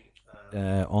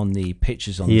on the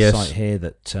pictures on the site here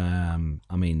that,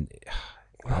 I mean,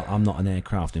 I'm not an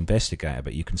aircraft investigator,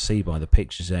 but you can see by the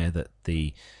pictures there that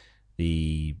the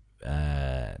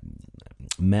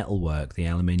metalwork, the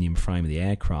aluminium frame of the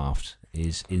aircraft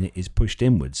is pushed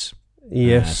inwards.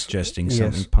 Yes, suggesting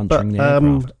something puncturing the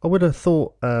aircraft. I would have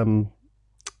thought,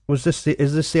 is this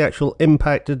the actual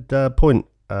impacted point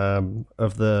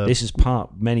of the? This is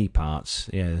many parts.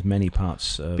 Yeah, there's many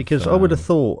parts. Because I would have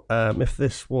thought if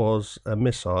this was a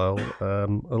missile,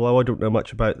 although I don't know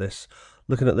much about this,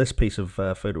 looking at this piece of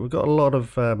photo, we've got a lot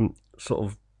of sort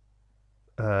of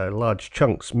large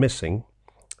chunks missing.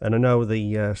 And I know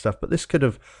the stuff, but these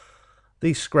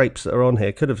scrapes that are on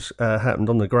here could have happened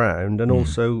on the ground, and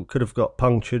also could have got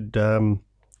punctured by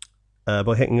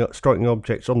striking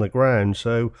objects on the ground.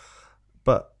 So,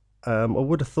 but I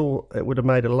would have thought it would have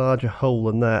made a larger hole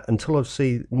than that. Until I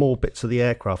see more bits of the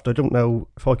aircraft, I don't know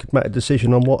if I could make a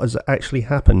decision on what has actually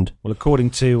happened. Well,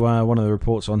 according to one of the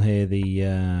reports on here,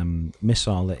 the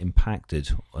missile that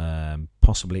impacted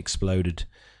possibly exploded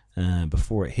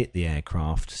before it hit the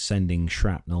aircraft, sending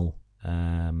shrapnel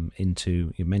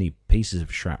into many pieces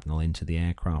of shrapnel into the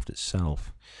aircraft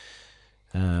itself.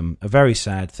 A very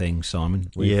sad thing, Simon.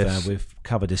 We've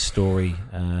covered this story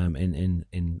in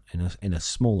a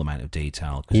small amount of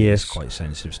detail because it's quite a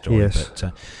sensitive story. Yes.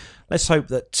 But let's hope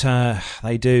that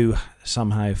they do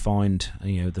somehow find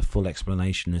the full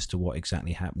explanation as to what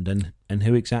exactly happened and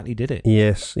who exactly did it.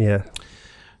 Yes, yeah.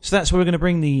 So that's where we're going to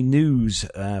bring the news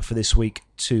for this week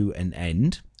to an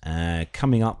end.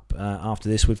 Coming up after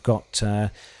this, we've got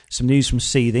some news from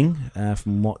Seething,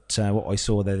 from what I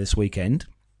saw there this weekend,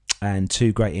 and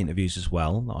two great interviews as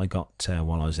well that I got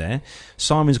while I was there.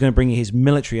 Simon's going to bring you his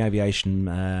military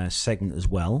aviation segment as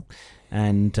well.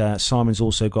 And Simon's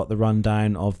also got the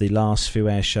rundown of the last few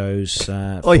air shows.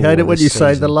 I hate it when you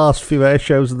say the last few air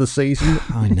shows of the season.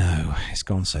 I know, it's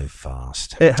gone so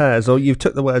fast. It has. Oh, you've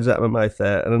took the words out of my mouth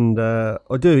there, and I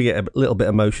do get a little bit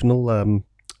emotional.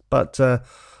 But I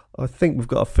think we've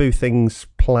got a few things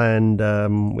planned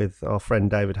with our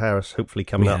friend David Harris, hopefully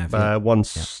coming up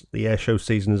once the air show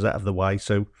season is out of the way.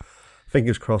 So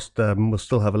fingers crossed, we'll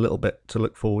still have a little bit to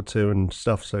look forward to and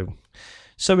stuff. So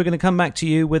we're going to come back to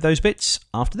you with those bits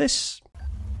after this.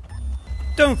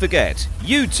 Don't forget,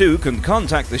 you too can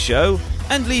contact the show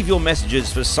and leave your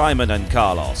messages for Simon and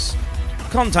Carlos.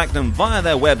 Contact them via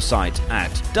their website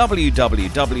at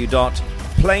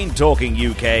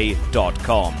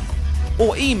www.planetalkinguk.com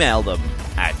or email them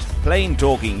at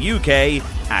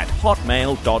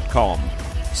planetalkinguk@hotmail.com.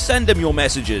 Send them your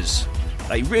messages.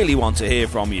 They really want to hear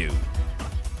from you.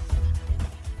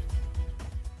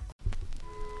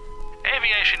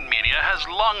 Aviation media has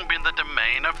long been the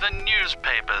domain of the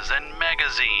newspapers and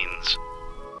magazines.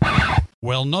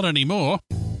 Well, not anymore.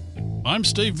 I'm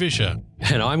Steve Vischer.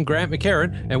 And I'm Grant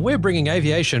McCarran, and we're bringing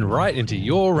aviation right into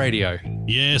your radio.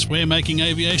 Yes, we're making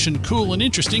aviation cool and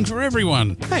interesting for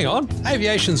everyone. Hang on,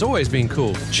 aviation's always been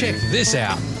cool. Check this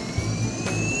out.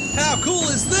 How cool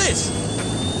is this?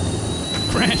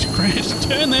 Grant,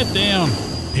 turn that down.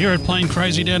 Here at Plane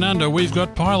Crazy Down Under, we've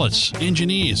got pilots,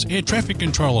 engineers, air traffic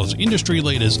controllers, industry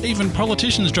leaders, even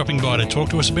politicians dropping by to talk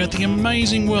to us about the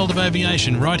amazing world of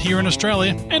aviation right here in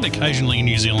Australia and occasionally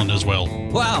New Zealand as well.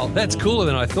 Wow, that's cooler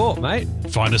than I thought, mate.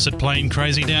 Find us at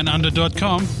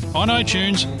planecrazydownunder.com, on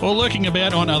iTunes, or lurking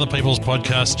about on other people's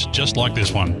podcasts just like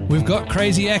this one. We've got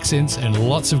crazy accents and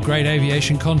lots of great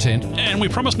aviation content. And we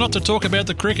promise not to talk about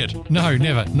the cricket. No,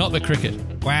 never. Not the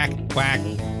cricket. Quack, quack,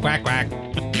 quack, quack.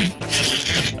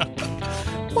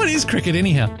 What is cricket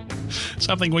anyhow?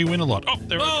 Something we win a lot. Oh,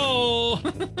 there we go. Oh!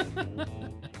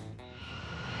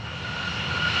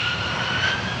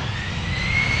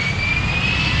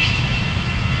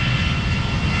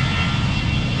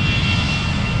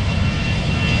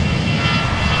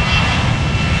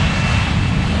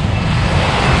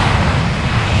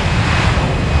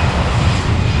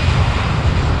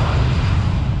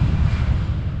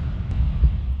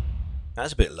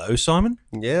 That's a bit low, Simon.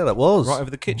 Yeah, that was. Right over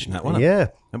the kitchen, that one. Yeah.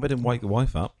 I hope I didn't wake the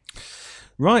wife up.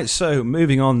 Right, so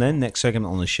moving on then, next segment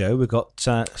on the show, we've got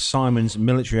Simon's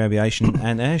military aviation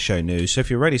and air show news. So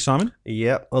if you're ready, Simon.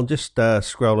 Yeah, I'll just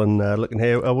scroll and looking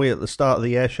here. Are we at the start of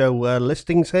the air show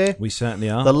listings here? We certainly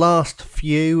are. The last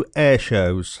few air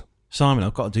shows. Simon,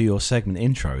 I've got to do your segment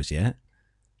intros yet.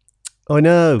 I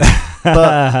know,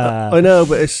 but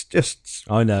it's just...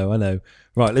 I know.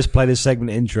 Right, let's play this segment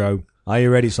intro. Are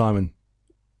you ready, Simon?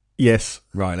 Yes.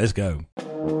 Right, let's go.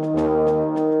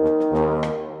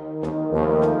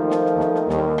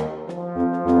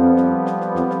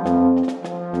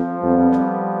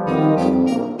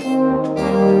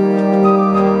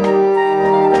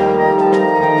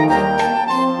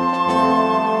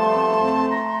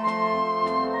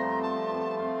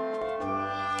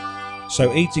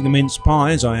 So, eating a mince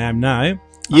pie as I am now.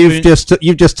 You've just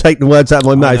taken the words out of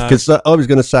my mouth, because I was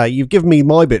going to say you've given me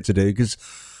my bit to do, because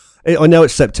I know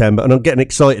it's September and I'm getting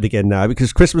excited again now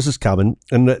because Christmas is coming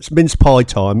and it's mince pie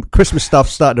time. Christmas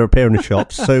stuff's starting to appear in the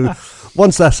shops. So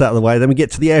once that's out of the way, then we get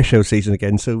to the air show season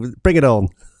again. So bring it on.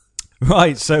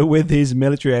 Right, so with his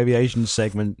military aviation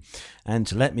segment, and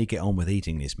to let me get on with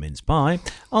eating this mince pie,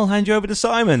 I'll hand you over to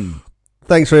Simon.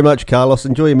 Thanks very much, Carlos.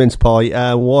 Enjoy your mince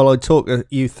pie. While I talk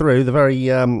you through the very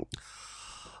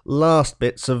last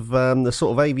bits of the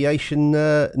sort of aviation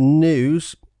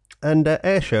news and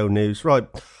air show news. Right,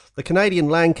 the Canadian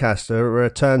Lancaster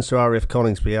returns to RAF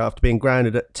Coningsby after being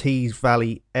grounded at Tees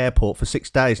Valley Airport for 6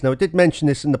 days. Now, I did mention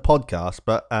this in the podcast,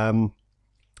 but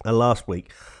last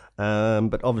week.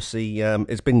 But obviously,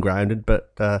 it's been grounded.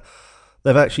 But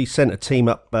they've actually sent a team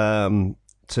up from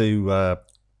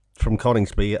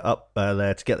Coningsby up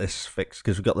there to get this fixed,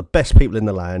 because we've got the best people in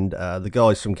the land. The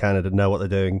guys from Canada know what they're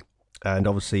doing, and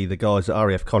obviously the guys at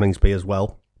RAF Coningsby as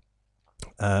well.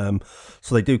 So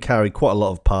they do carry quite a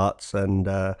lot of parts, and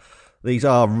these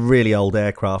are really old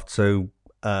aircraft. So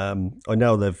I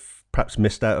know they've perhaps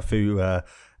missed out a few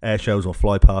air shows or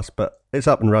fly past, but it's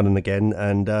up and running again,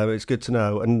 and it's good to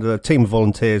know. And the team of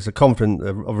volunteers are confident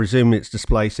of resuming its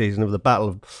display season of the Battle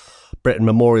of Britain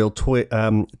Memorial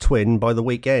Twin by the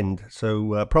weekend.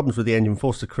 So problems with the engine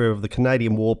forced the crew of the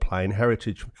Canadian warplane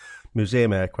Heritage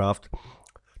Museum aircraft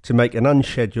to make an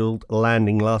unscheduled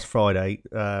landing last Friday,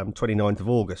 29th of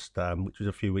August, which was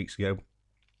a few weeks ago.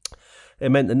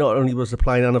 It meant that not only was the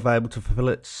plane unavailable to fulfil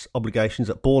its obligations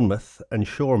at Bournemouth and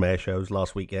Shoreham air shows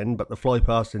last weekend, but the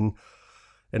flypast in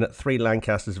at 3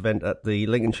 Lancasters event at the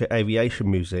Lincolnshire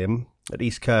Aviation Museum at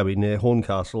East Kirby near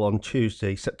Horncastle on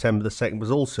Tuesday, September the 2nd,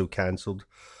 was also cancelled.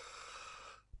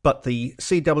 But the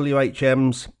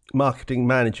CWHM's marketing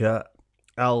manager,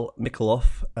 Al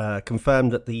Mikaloff,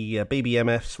 confirmed that the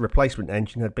BBMF's replacement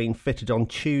engine had been fitted on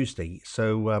Tuesday.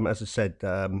 So, as I said,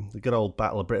 the good old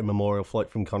Battle of Britain Memorial flight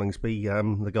from Coningsby,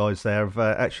 the guys there have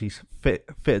actually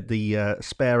fitted the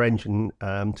spare engine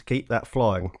to keep that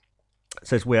flying. It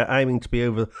says, we are aiming to be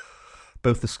over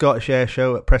both the Scottish Air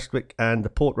Show at Prestwick and the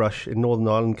Portrush in Northern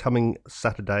Ireland coming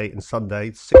Saturday and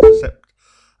Sunday, 6th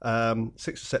of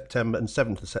September and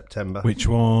 7th of September. Which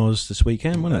was this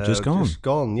weekend, wasn't it? Just gone. Just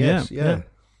gone, yes, yeah.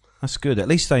 That's good. At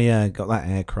least they got that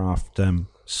aircraft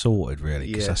sorted, really,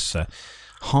 because that's a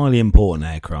highly important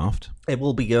aircraft. It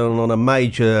will be going on a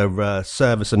major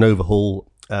service and overhaul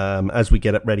as we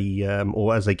get it ready,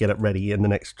 or as they get it ready in the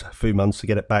next few months to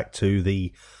get it back to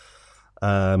the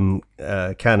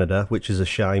Canada, which is a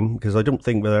shame, because I don't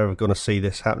think we're ever going to see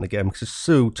this happen again, because it's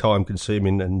so time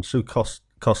consuming and so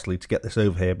costly to get this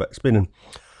over here. But it's been a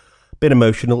bit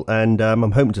emotional, and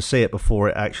I'm hoping to see it before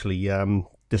it actually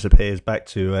disappears back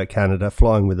to Canada,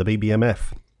 flying with the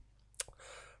BBMF.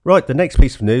 Right, the next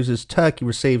piece of news is Turkey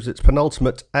receives its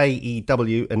penultimate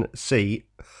AEW and C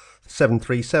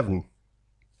 737.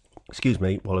 Excuse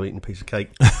me while I'm eating a piece of cake.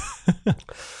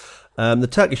 The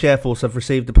Turkish Air Force have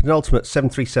received the penultimate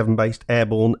 737-based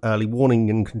airborne early warning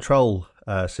and control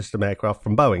system aircraft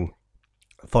from Boeing,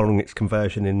 following its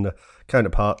conversion in the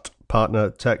counterpart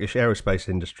partner Turkish Aerospace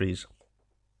Industries.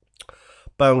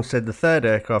 Boeing said the third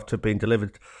aircraft had been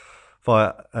delivered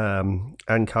via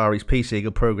Ankara's Peace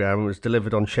Eagle program and was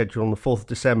delivered on schedule on the 4th of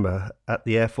December at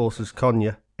the Air Force's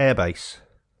Konya Air Base.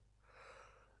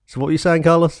 So what were you saying,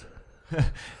 Carlos?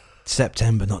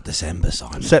 September, not December,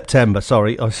 Simon. September,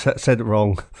 sorry, I said it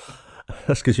wrong.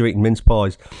 That's because you're eating mince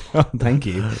pies. Oh, thank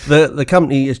you. The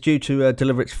company is due to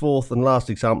deliver its fourth and last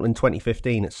example in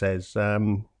 2015, it says.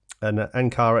 And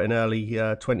Ankara in early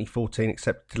 2014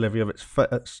 accepted delivery of its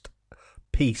first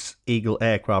Peace Eagle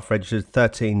aircraft registered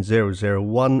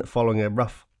 13001 following a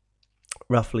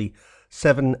roughly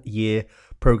 7-year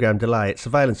program delay. Its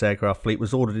surveillance aircraft fleet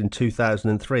was ordered in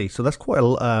 2003, so that's quite a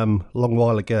long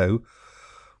while ago,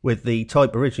 with the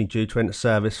type originally due to enter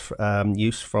service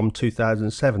use from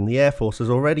 2007. The Air Force has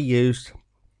already used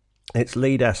its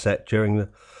lead asset during the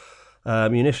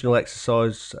munitional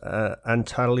exercise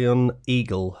Antalion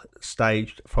Eagle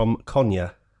staged from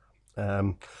Konya.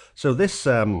 So this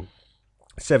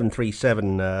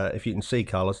 737, if you can see,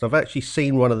 Carlos, I've actually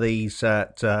seen one of these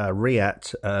at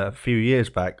Riyadh a few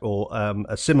years back, or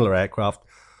a similar aircraft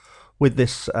with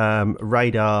this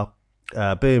radar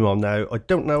boom on. Now, I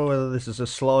don't know whether this is a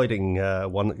sliding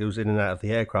one that goes in and out of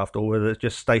the aircraft, or whether it's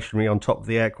just stationary on top of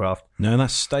the aircraft. No,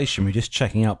 that's stationary. Just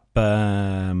checking up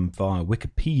via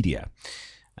Wikipedia.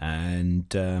 And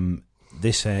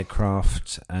this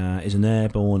aircraft is an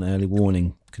airborne early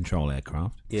warning control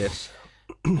aircraft. Yes.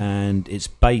 And it's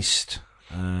based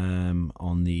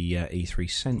on the E3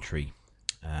 Sentry,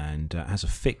 and has a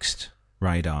fixed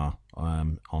radar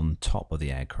on top of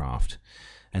the aircraft,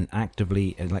 an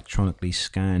actively electronically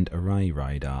scanned array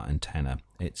radar antenna.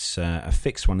 It's a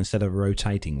fixed one instead of a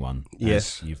rotating one.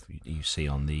 Yes, as you see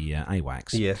on the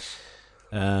AWACS. Yes,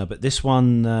 but this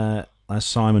one, as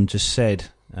Simon just said,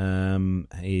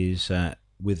 is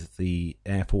with the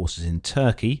Air Forces in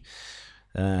Turkey.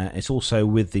 It's also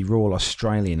with the Royal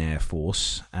Australian Air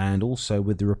Force and also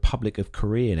with the Republic of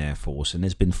Korean Air Force, and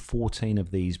there's been 14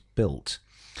 of these built.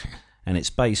 And it's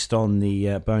based on the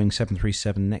Boeing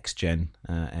 737 Next Gen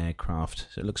aircraft.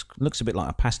 So it looks a bit like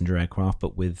a passenger aircraft,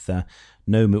 but with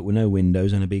no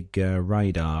windows and a big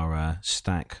radar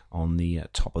stack on the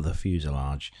top of the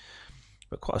fuselage.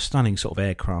 But quite a stunning sort of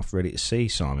aircraft, really, to see,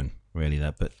 Simon. Really,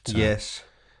 that. But yes,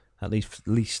 at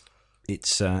least.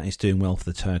 It's doing well for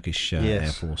the Turkish Air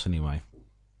Force anyway.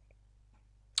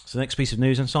 So the next piece of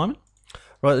news then, Simon?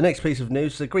 Right, the next piece of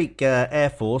news, the Greek Air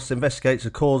Force investigates the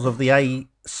cause of the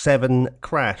A7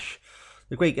 crash.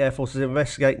 The Greek Air Force is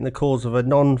investigating the cause of a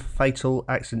non-fatal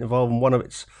accident involving one of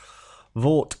its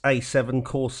Vought A7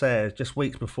 Corsairs just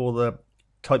weeks before the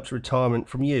type's retirement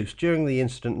from use. During the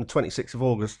incident on the 26th of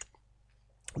August,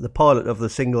 the pilot of the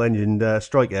single-engined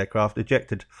strike aircraft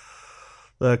ejected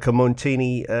the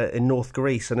Komontini in North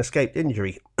Greece and escaped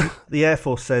injury. The Air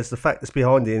Force says the factors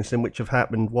behind the incident, which have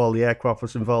happened while the aircraft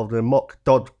was involved in a mock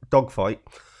dogfight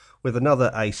with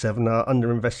another A7, are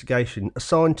under investigation.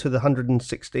 Assigned to the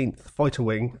 116th Fighter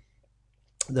Wing,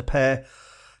 the pair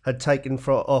had taken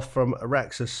off from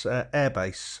Araxos Air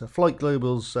Base. Flight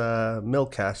Global's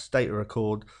Milcas data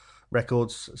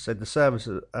records said the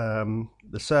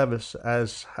service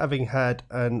as having had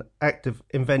an active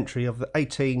inventory of the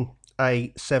 18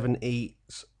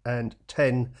 A7Es and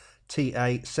 10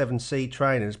 TA7C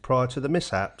trainers prior to the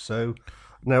mishap. So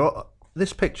now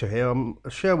this picture here, I'm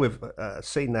sure we've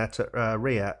seen that at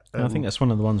Riyadh. I think that's one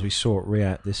of the ones we saw at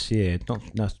Riyadh this year.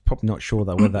 Probably not sure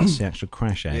whether that's the actual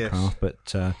crash aircraft,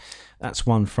 but that's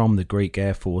one from the Greek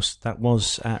Air Force. That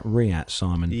was at Riyadh,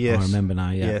 Simon. Yes. I remember now,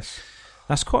 yeah. Yes.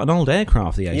 That's quite an old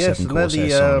aircraft, the A7 yes, Corsair.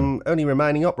 Yes, they're the only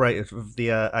remaining operators of the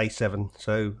A7,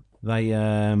 so... They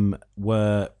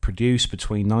were produced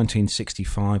between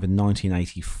 1965 and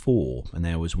 1984, and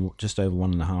there was just over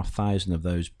 1,500 of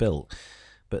those built.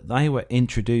 But they were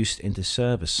introduced into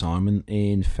service, Simon,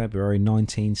 in February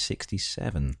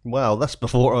 1967. Wow, that's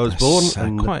before I was born.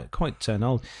 And quite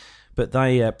old. But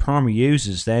they primary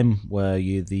users then were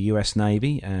the US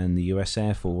Navy and the US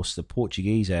Air Force, the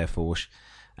Portuguese Air Force,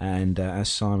 and as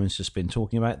Simon's just been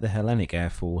talking about, the Hellenic Air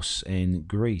Force in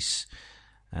Greece.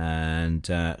 And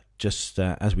just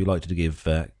as we like to give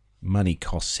money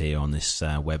costs here on this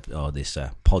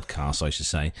podcast, I should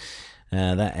say,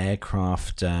 that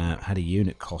aircraft had a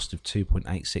unit cost of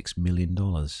 $2.86 million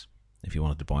if you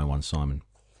wanted to buy one, Simon.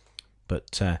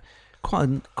 But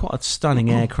quite a stunning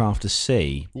aircraft to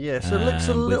see. Yeah, so it looks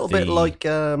a little bit like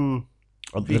the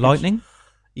Lightning.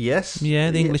 Yes.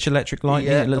 Yeah, the English Electric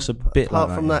Lightning. Yeah, It looks a bit apart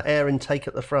like from that. that air intake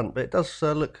at the front, but it does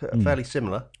look fairly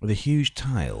similar. With a huge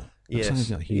tail. Looks like it's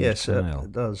got a huge tail.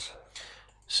 It does.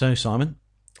 So, Simon?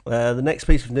 The next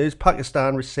piece of news,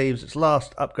 Pakistan receives its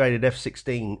last upgraded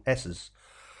F-16Ss.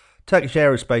 Turkish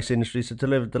Aerospace Industries have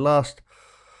delivered the last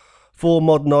 4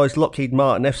 modernised Lockheed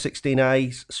Martin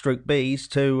F-16As/Bs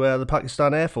to the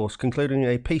Pakistan Air Force, concluding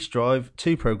a Peace Drive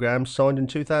 2 programme signed in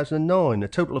 2009. A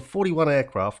total of 41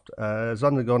 aircraft has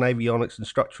undergone avionics and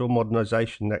structural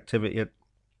modernisation activity at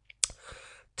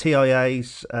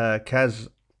TIA's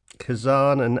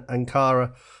Kazan and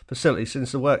Ankara facilities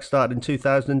since the work started in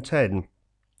 2010.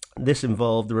 This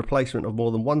involved the replacement of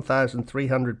more than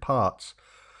 1,300 parts,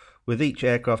 with each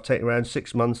aircraft taking around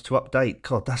 6 months to update.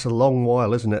 God, that's a long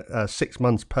while, isn't it? 6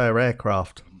 months per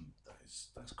aircraft.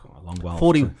 That's quite a long while.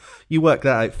 40. You work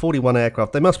that out. 41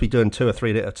 aircraft. They must be doing 2 or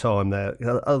 3 at a time there.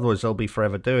 Otherwise, they'll be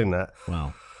forever doing that.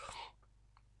 Wow.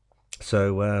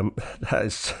 So that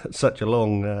is such a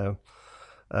long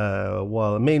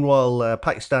while. Meanwhile,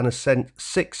 Pakistan has sent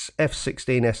 6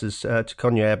 F-16Ss to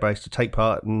Konya Air Base to take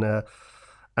part in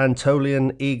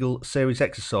Anatolian Eagle series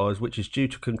exercise, which is due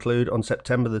to conclude on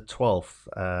September the 12th,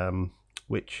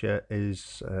 which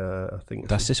is, I think...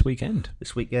 That's this weekend.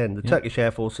 This weekend. The Turkish Air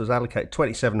Force has allocated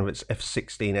 27 of its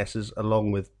F-16Ss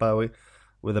along with Boeing,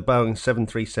 with a Boeing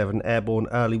 737 airborne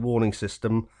early warning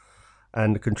system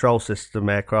and a control system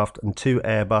aircraft and 2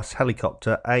 Airbus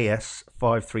helicopter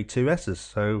AS-532Ss.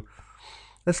 So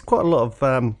there's quite a lot of...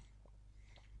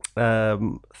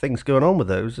 things going on with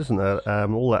those, isn't there?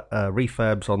 All that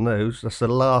refurbs on those. That's the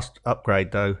last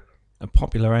upgrade, though. A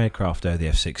popular aircraft, though, the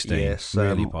F-16. Yes,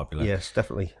 really popular. Yes,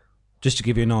 definitely. Just to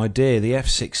give you an idea, the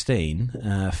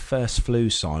F-16 first flew,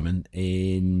 Simon,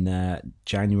 in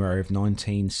January of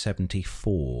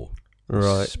 1974.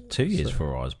 Right. It's 2 years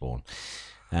before I was born.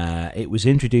 It was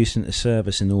introduced into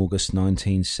service in August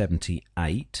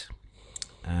 1978,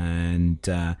 and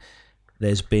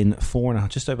there's been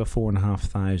just over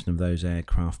 4,500 of those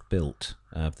aircraft built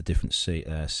of the different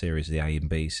series, the A and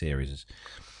B series.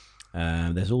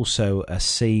 There's also a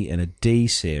C and a D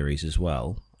series as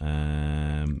well, which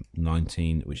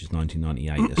is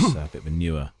 1998. It's a bit of a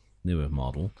newer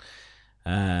model,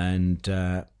 and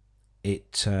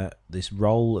this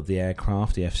role of the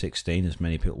aircraft, the F-16, as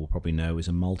many people will probably know, is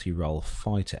a multi-role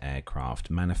fighter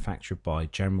aircraft manufactured by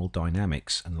General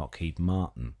Dynamics and Lockheed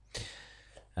Martin.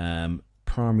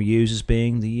 Primary users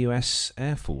being the US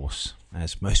Air Force,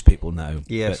 as most people know.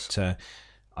 Yes. But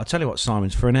I'll tell you what, Simon,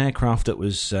 for an aircraft that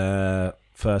was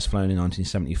first flown in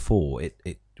 1974,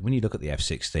 when you look at the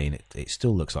F-16, it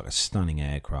still looks like a stunning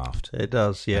aircraft. It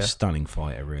does, yeah. A stunning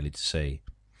fighter, really, to see.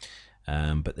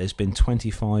 But there's been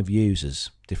 25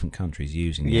 users, different countries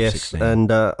using the F-16. Yes, and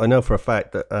I know for a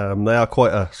fact that they are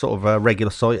quite a sort of a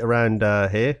regular sight around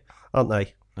here, aren't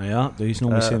they? They are. Do you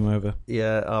normally see them over?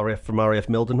 Yeah, from RAF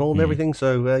Mildenhall and everything,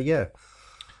 so yeah.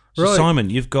 So, Right. Simon,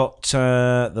 you've got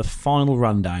the final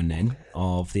rundown then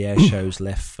of the air shows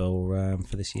left for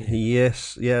this year.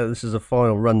 Yes, yeah, this is a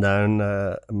final rundown.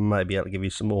 Might be able to give you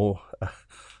some more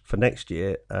for next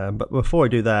year. But before I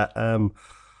do that, I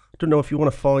don't know if you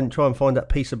want to try and find that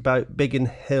piece about Biggin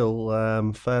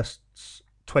Hill, first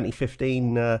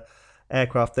 2015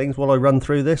 aircraft things while I run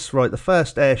through this. Right, the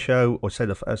first air show, or say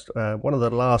the first, one of the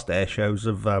last air shows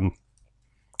of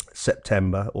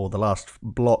September, or the last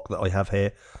block that I have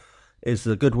here, is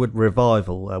the Goodwood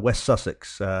Revival. West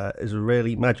Sussex is a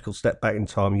really magical step back in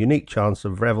time, unique chance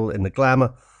of revel in the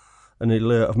glamour and the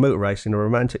allure of motor racing, a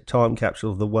romantic time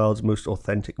capsule of the world's most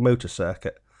authentic motor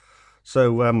circuit.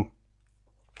 So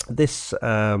this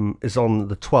is on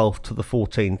the 12th to the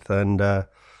 14th, and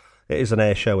it is an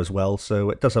air show as well, so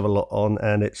it does have a lot on,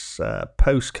 and its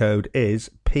postcode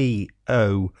is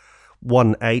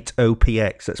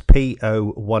P018OPX. That's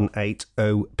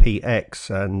P018OPX,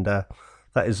 and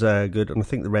that is good, and I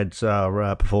think the Reds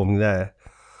are performing there.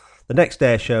 The next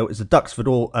air show is the Duxford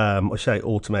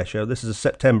Autumn Air Show. This is a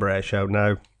September air show.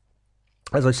 Now,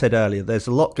 as I said earlier, there's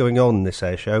a lot going on in this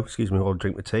air show. Excuse me while I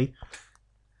drink my tea.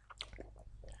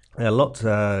 A lot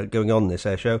going on in this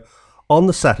air show. On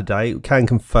the Saturday, we can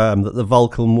confirm that the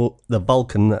Vulcan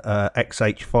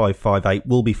XH558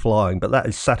 will be flying, but that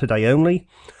is Saturday only.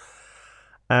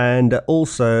 And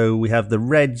also, we have the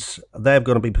Reds. They're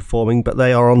going to be performing, but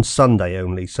they are on Sunday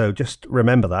only, so just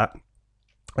remember that.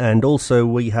 And also,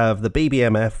 we have the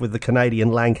BBMF with the Canadian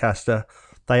Lancaster.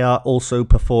 They are also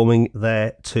performing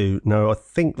there too. No, I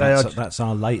think That's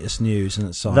our latest news,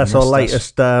 and that's our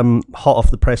latest hot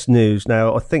off the press news.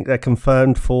 Now, I think they're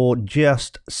confirmed for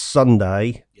just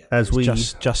Sunday,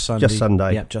 just Sunday. Just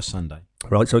Sunday. Yep, just Sunday.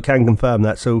 Right, so I can confirm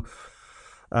that. So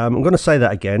I'm going to say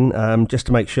that again, just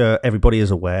to make sure everybody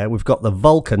is aware. We've got the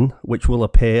Vulcan, which will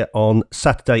appear on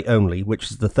Saturday only,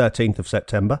 which is the 13th of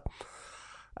September.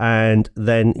 And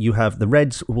then you have the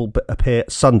Reds will appear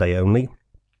Sunday only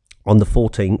on the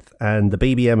 14th. And the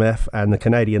BBMF and the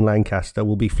Canadian Lancaster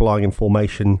will be flying in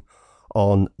formation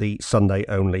on the Sunday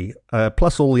only.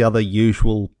 Plus all the other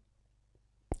usual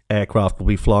aircraft will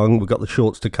be flying. We've got the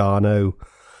Shorts Tucano.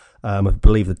 I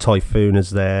believe the Typhoon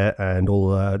is there, and all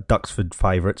the Duxford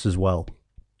favourites as well.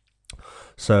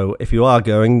 So if you are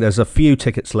going, there's a few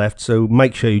tickets left, so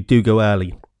make sure you do go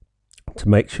early to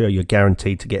make sure you're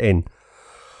guaranteed to get in.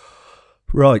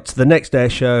 Right, the next air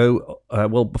show,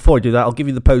 well, before I do that, I'll give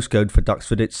you the postcode for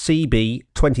Duxford. It's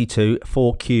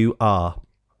CB224QR.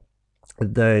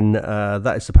 Then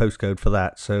that is the postcode for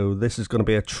that. So this is going to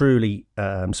be a truly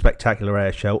spectacular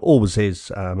air show. Always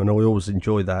is, and I always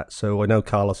enjoy that. So I know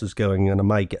Carlos is going, and I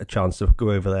may get a chance to go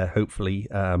over there, hopefully,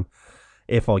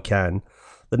 if I can.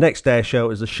 The next air show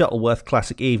is the Shuttleworth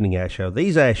Classic Evening Air Show.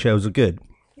 These air shows are good.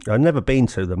 I've never been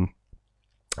to them,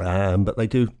 but they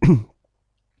do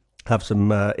have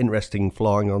some interesting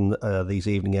flying on these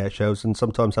evening air shows, and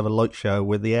sometimes have a light show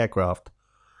with the aircraft.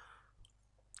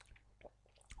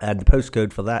 And the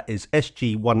postcode for that is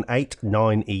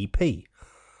SG189EP.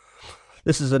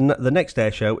 This is the next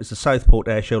air show is the Southport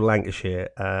Air Show Lancashire.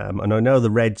 And I know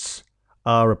the Reds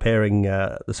are appearing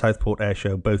the Southport Air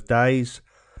Show both days.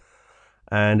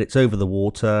 And it's over the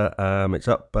water. It's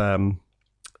up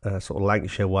sort of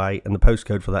Lancashire way. And the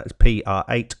postcode for that is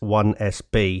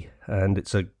PR81SB. And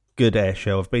it's a good air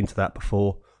show. I've been to that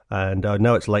before. And I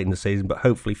know it's late in the season, but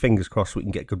hopefully, fingers crossed, we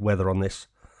can get good weather on this.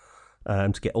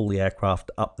 To get all the aircraft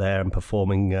up there and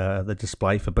performing the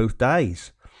display for both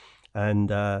days. And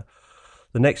the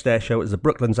next air show is the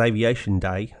Brooklands Aviation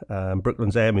Day,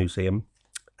 Brooklands Air Museum,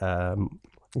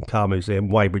 Car Museum,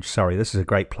 Weybridge, Surrey. This is a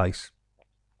great place.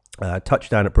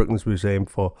 Touchdown at Brooklands Museum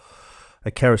for a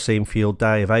kerosene-fueled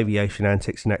day of aviation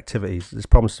antics and activities. There's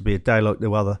promised to be a day like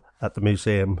no other at the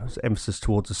museum. There's emphasis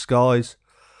towards the skies,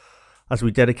 as we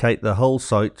dedicate the whole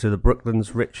site to the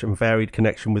Brooklands' rich and varied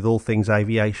connection with all things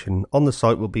aviation. On the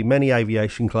site will be many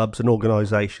aviation clubs and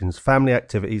organisations, family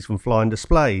activities and flying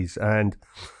displays. And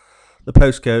the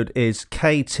postcode is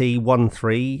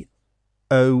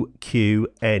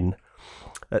KT13OQN.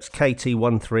 That's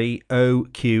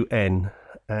KT13OQN.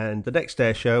 And the next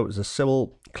air show is a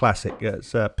Civil Classic.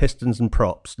 It's Pistons and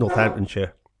Props,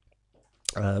 Northamptonshire.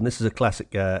 This is a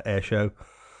classic air show.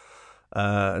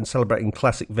 And celebrating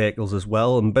classic vehicles as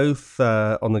well, and both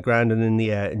on the ground and in the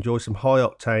air. Enjoy some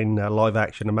high-octane live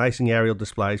action, amazing aerial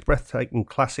displays, breathtaking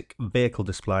classic vehicle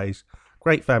displays,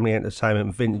 great family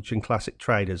entertainment, vintage and classic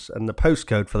traders. And the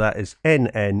postcode for that is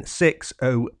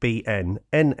NN6OBN.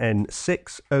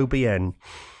 NN6OBN.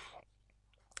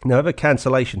 Now, I have a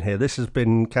cancellation here. This has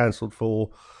been cancelled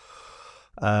for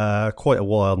quite a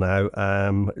while now.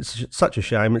 It's such a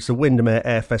shame. It's the Windermere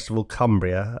Air Festival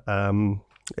Cumbria.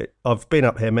 I've been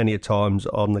up here many a times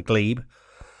on the Glebe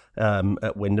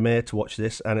at Windermere to watch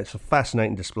this, and it's a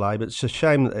fascinating display, but it's a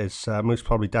shame that it's most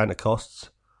probably down to costs,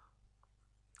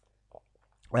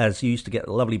 as you used to get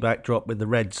a lovely backdrop with the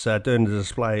Reds doing the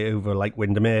display over Lake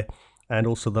Windermere, and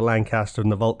also the Lancaster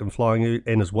and the Vulcan flying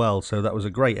in as well, so that was a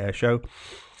great air show.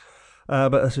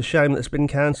 But it's a shame that it's been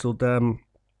cancelled. The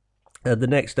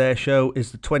next air show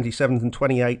is the 27th and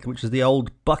 28th, which is the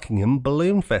Old Buckingham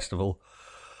Balloon Festival.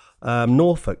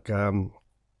 Norfolk,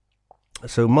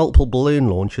 so multiple balloon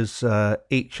launches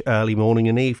each early morning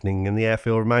and evening, and the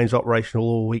airfield remains operational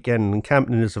all weekend, and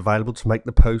camping is available to make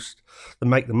the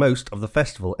most of the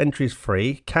festival. Entry is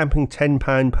free, camping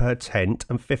 £10 per tent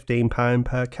and £15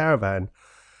 per caravan,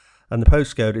 and the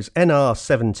postcode is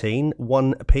NR17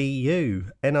 1PU.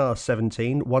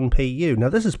 NR17 1PU. Now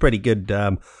this is pretty good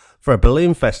for a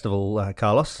balloon festival,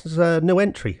 Carlos. There's a no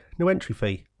entry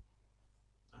fee.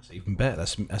 Even better.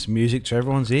 That's music to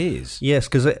everyone's ears. Yes,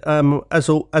 because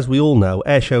as we all know,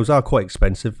 air shows are quite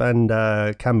expensive and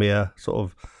can be a sort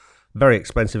of very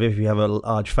expensive if you have a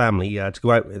large family to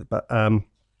go out with. But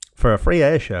for a free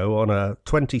air show on a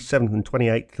 27th and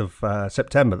 28th of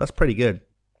September, that's pretty good.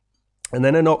 And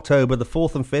then in October, the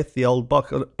 4th and 5th, the Old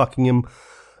Buckingham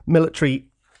Military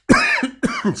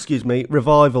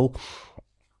Revival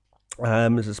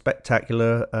is a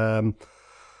spectacular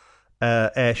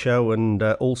air show and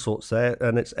all sorts there,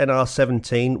 and it's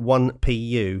NR17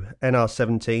 1PU.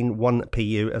 NR17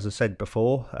 1PU, as I said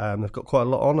before. They've got quite a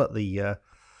lot on at the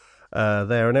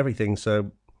there and everything, so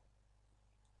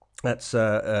that's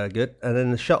good. And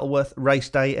then the Shuttleworth Race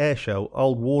Day Air Show,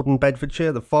 Old Warden,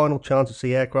 Bedfordshire, the final chance to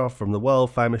see aircraft from the world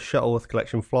famous Shuttleworth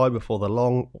collection fly before the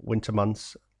long winter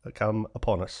months come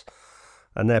upon us.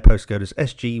 and their postcode is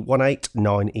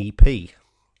SG189EP.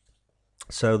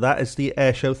 So that is the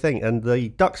air show thing. And the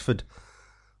Duxford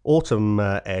Autumn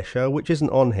Air Show, which isn't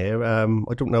on here,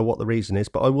 I don't know what the reason is,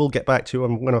 but I will get back to you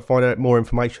when I find out more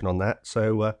information on that.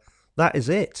 So that is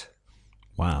it.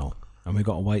 Wow. And we've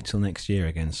got to wait till next year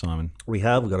again, Simon. We've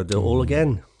got to do it all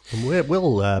again. And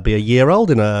we'll be a year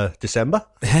old in December.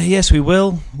 Yes, we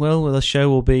will. Well, the show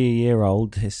will be a year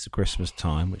old. It's the Christmas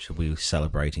time, which we'll be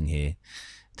celebrating here.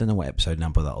 Don't know what episode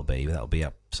number that'll be, but that'll be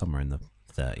up somewhere in the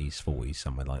 30s, 40s,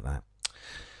 somewhere like that.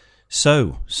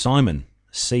 So, Simon,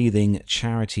 Seething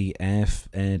Charity Air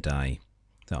Day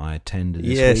that I attended this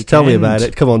weekend. Yes, tell me about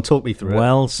it. Come on, talk me through it.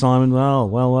 Well, Simon,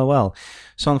 well.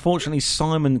 So, unfortunately,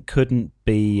 Simon couldn't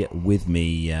be with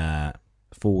me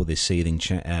for this Seething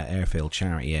Airfield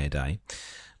Charity Air Day.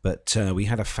 But we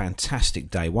had a fantastic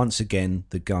day. Once again,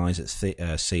 the guys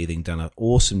at Seething done an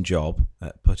awesome job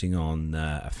at putting on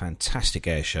a fantastic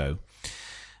air show.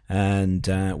 And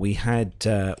we had,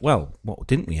 what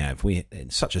didn't we have? We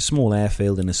in such a small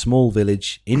airfield in a small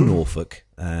village in Norfolk.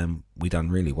 We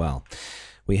done really well.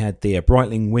 We had the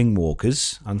Breitling Wing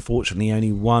Walkers. Unfortunately,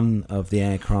 only one of the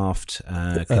aircraft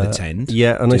could attend.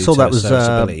 Yeah, and I saw that was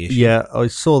Boeing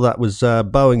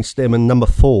Stearman number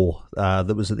 4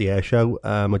 that was at the air show.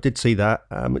 I did see that,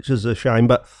 which is a shame.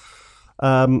 But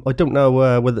I don't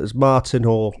know whether it's Martin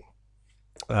or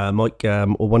Mike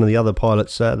or one of the other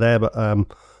pilots there, but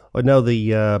I know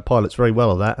the pilots very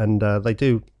well of that, and they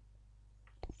do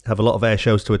have a lot of air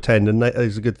shows to attend, and that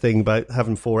is a good thing about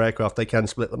having 4 aircraft. They can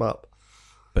split them up.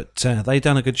 But they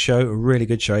done a good show, a really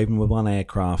good show, even with one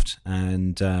aircraft,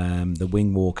 and the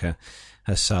Wing Walker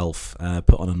herself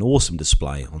put on an awesome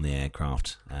display on the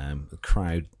aircraft. The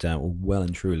crowd were well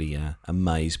and truly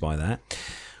amazed by that.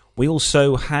 We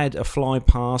also had a fly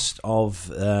past of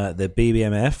the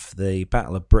BBMF, the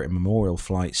Battle of Britain Memorial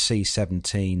Flight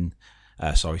C-47,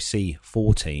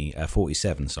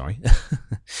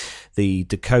 the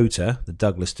Dakota, the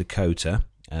Douglas Dakota,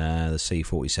 the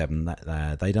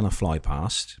C-47. They done a fly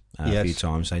past a few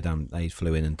times. They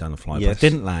flew in and done a fly past.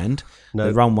 Didn't land. No.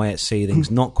 The runway at Seething's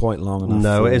not quite long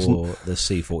enough for it isn't. The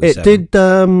C-47. It did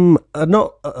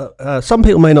not. Some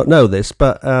people may not know this,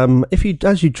 but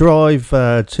as you drive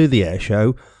to the air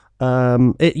show.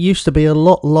 It used to be a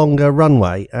lot longer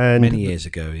runway, and many years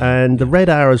ago. Yeah. And the Red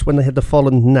Arrows, when they had the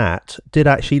fallen Nat, did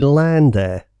actually land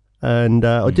there. And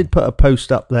I did put a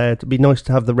post up there. It'd be nice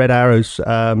to have the Red Arrows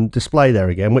display there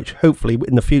again, which hopefully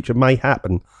in the future may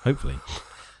happen. Hopefully.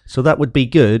 So that would be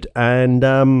good. And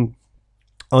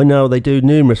I know they do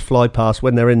numerous fly pasts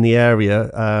when they're in the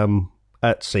area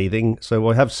at Seething, so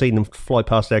I have seen them fly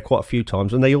past there quite a few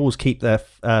times, and they always keep their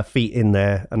feet in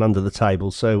there and under the table,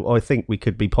 so I think we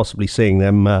could be possibly seeing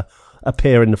them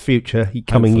appear in the future,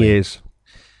 coming years.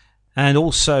 And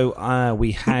also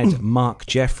we had Mark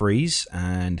Jeffries,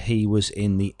 and he was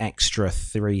in the Extra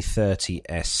 330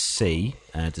 SC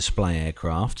display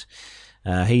aircraft.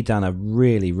 He done a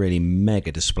really, really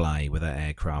mega display with that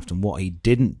aircraft, and what he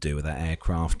didn't do with that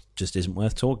aircraft just isn't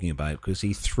worth talking about, because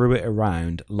he threw it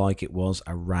around like it was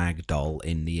a rag doll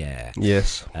in the air.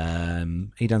 Yes.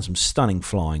 He done some stunning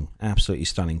flying, absolutely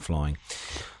stunning flying.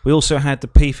 We also had the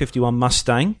P-51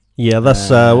 Mustang. Yeah, that's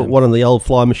one of the old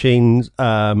Fly Machines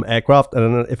aircraft,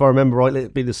 and if I remember rightly,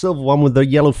 it'd be the silver one with the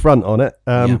yellow front on it.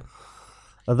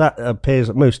 That appears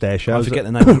at most air shows. I forget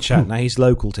the name of the chap now. He's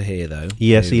local to here, though.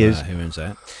 Yes, he is. Who owns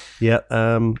that? Yeah,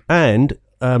 and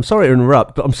sorry to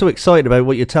interrupt, but I'm so excited about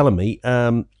what you're telling me.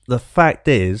 The fact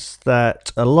is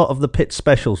that a lot of the pit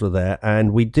specials were there,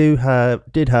 and we did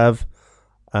have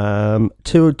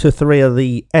 2 to 3 of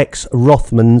the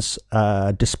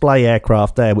ex-Rothmans display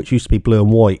aircraft there, which used to be blue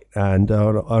and white, and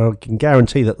I can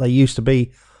guarantee that they used to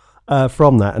be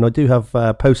from that, and I do have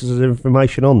posters of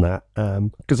information on that,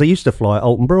 because they used to fly at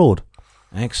Alton Broad.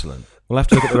 Excellent. We'll have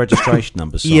to look at the registration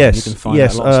numbers. Yes, you can find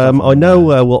out a lot of stuff I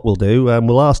know what we'll do.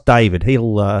 We'll ask David.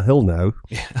 He'll know.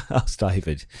 Yeah, ask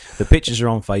David. The pictures are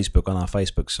on Facebook, on our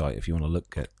Facebook site, if you want to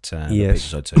look at the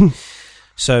pictures I took.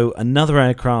 So another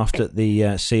aircraft at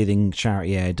the Seething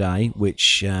Charity Air Day,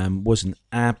 which was an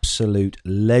absolute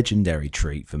legendary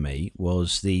treat for me,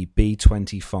 was the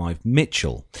B-25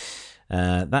 Mitchell.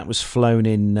 That was flown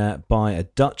in by a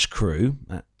Dutch crew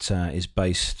that is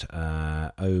based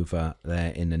over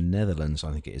there in the Netherlands.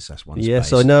 I think it is. That's one.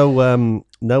 Yes, I know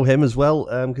him as well,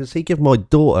 because he gave my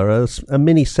daughter a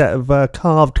mini set of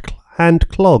carved hand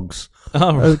clogs,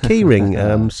 a key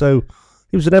ring. So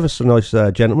he was an ever so nice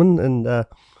gentleman, and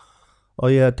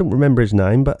I don't remember his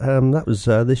name, but that was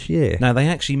this year. Now, they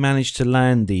actually managed to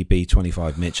land the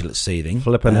B-25 Mitchell at Seething,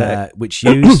 Flippin' heck. which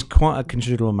used quite a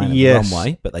considerable amount of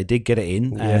runway, but they did get it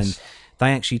in, and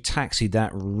they actually taxied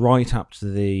that right up to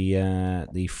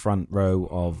the front row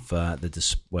of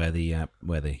where the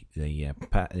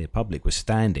public was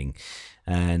standing.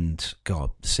 And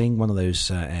God, seeing one of those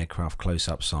aircraft close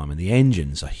up, Simon, the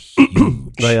engines are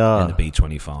huge. They are in the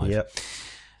B-25.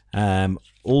 Yep.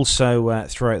 Also,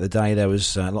 throughout the day, there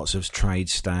was lots of trade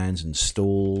stands and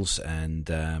stalls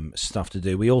and stuff to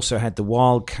do. We also had the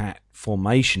Wildcat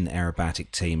Formation aerobatic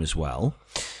team as well.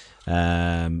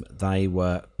 They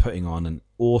were putting on an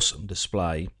awesome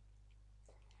display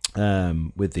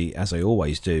as they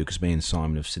always do, because me and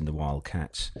Simon have seen the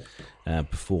Wildcats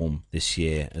perform this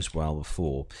year as well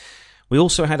before. We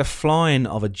also had a flying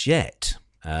of a jet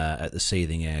at the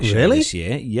Seething Air Show this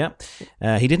year. Yep.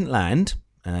 He didn't land.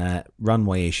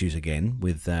 Runway issues again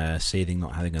with Seething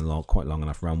not having quite long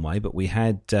enough runway, but we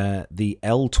had the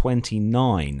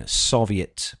L-29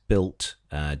 Soviet-built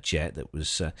jet that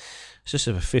was just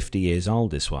over 50 years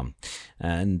old, this one,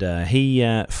 and he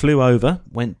flew over,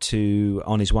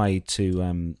 on his way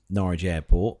to Norwich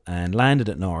Airport and landed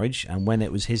at Norwich, and when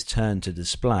it was his turn to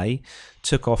display,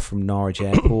 took off from Norwich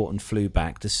Airport and flew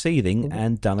back to Seething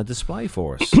and done a display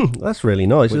for us. That's really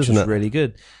nice, which isn't was it? Really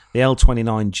good. The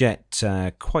L-29 jet,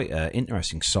 quite an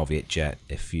interesting Soviet jet.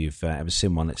 If you've ever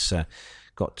seen one, it's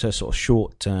got sort of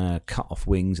short cut-off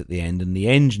wings at the end, and the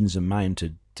engines are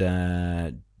mounted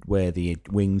where the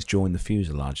wings join the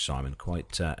fuselage, Simon.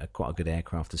 Quite a good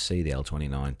aircraft to see, the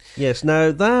L-29. Yes,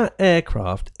 now that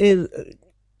aircraft is,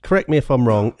 correct me if I'm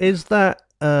wrong, is that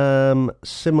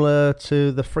similar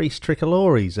to the Freese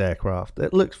Tricolores aircraft?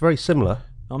 It looks very similar.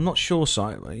 I'm not sure,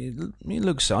 Simon. It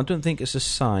looks so. I don't think it's the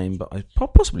same, but it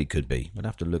possibly could be. We'd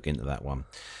have to look into that one.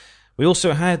 We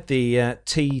also had the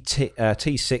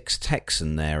T6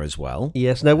 Texan there as well.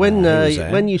 Yes. Now,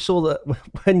 when you saw that,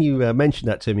 when you mentioned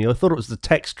that to me, I thought it was the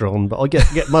Textron, but I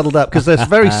get muddled up because they're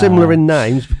very similar in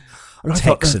names. And I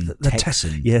Texan. thought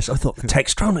Texan. Yes, I thought the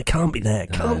Textron. It can't be there.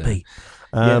 It can't be.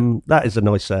 That is a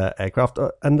nice aircraft,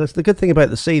 and the good thing about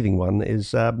the Seething one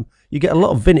is you get a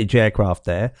lot of vintage aircraft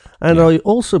there, and I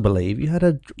also believe you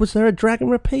had was there a Dragon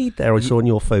Rapide there I saw in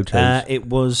your photos? It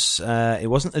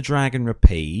wasn't the Dragon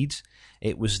Rapide,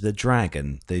 it was the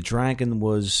Dragon. The Dragon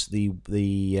was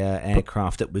the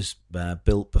aircraft that was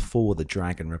built before the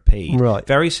Dragon Rapide. Right.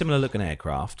 Very similar looking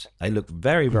aircraft. They look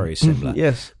very, very similar.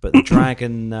 Yes. But the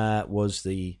Dragon was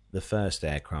the first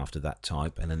aircraft of that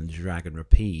type, and then the Dragon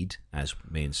Rapide, as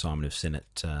me and Simon have seen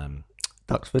at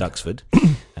Duxford.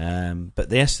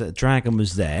 But yes, the Dragon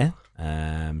was there.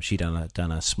 She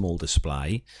done a small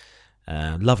display.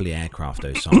 Lovely aircraft,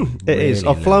 though, Simon. It really is.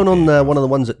 I've flown on one of the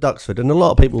ones at Duxford, and a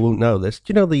lot of people won't know this.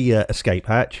 Do you know the escape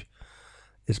hatch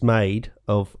is made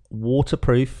of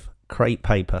waterproof crepe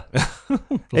paper?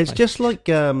 It's just like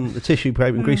the tissue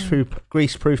paper and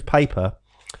greaseproof paper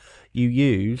you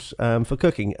use for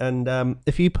cooking. And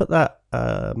if you put that,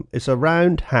 it's a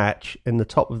round hatch in the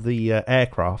top of the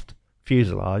aircraft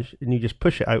fuselage, and you just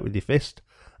push it out with your fist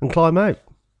and climb out.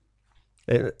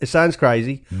 It sounds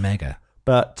crazy. Mega.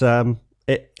 But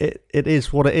it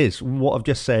is what it is. What I've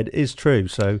just said is true.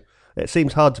 So it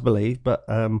seems hard to believe, but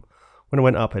when I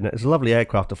went up in it, it's a lovely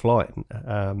aircraft to fly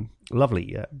in.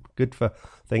 Lovely, good for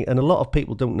thing. And a lot of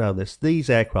people don't know this. These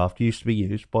aircraft used to be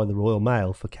used by the Royal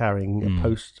Mail for carrying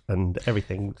post and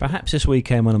everything. Perhaps this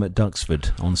weekend when I'm at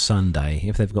Duxford on Sunday,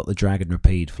 if they've got the Dragon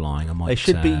Rapide flying, I might. They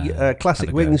should be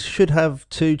classic wings. Should have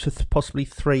 2 to possibly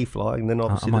 3 flying. Then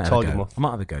obviously the Tiger Moth. I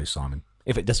might have a go, Simon,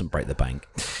 if it doesn't break the bank.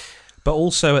 But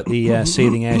also at the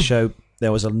Seething Air Show,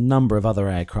 there was a number of other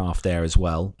aircraft there as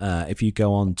well. If you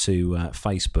go on to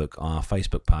Facebook, our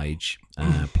Facebook page,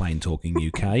 Plane Talking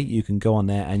UK, you can go on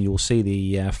there and you'll see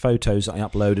the photos I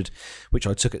uploaded, which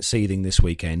I took at Seething this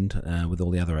weekend with all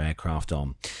the other aircraft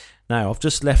on. Now, I've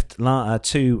just left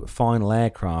 2 final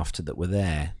aircraft that were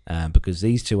there because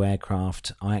these 2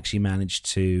 aircraft, I actually managed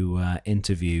to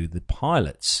interview the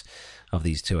pilots of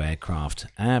these 2 aircraft.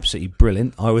 Absolutely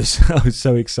brilliant. I was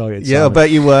so excited. Yeah, Simon. I bet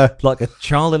you were. Like a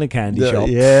child in a candy shop.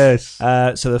 Yes.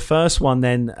 So the first one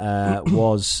then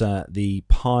was the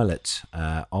pilot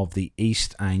of the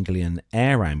East Anglian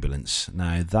Air Ambulance.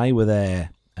 Now, they were there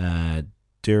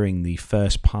during the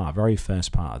very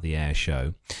first part of the air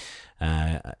show.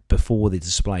 Before the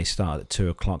display started at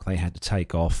 2:00, they had to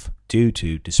take off due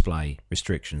to display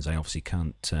restrictions. They obviously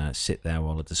can't sit there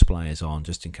while the display is on,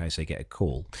 just in case they get a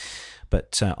call.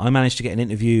 But I managed to get an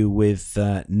interview with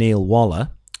Neil Waller,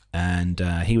 and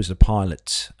he was the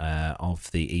pilot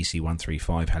of the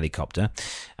EC-135 helicopter,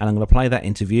 and I'm going to play that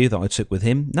interview that I took with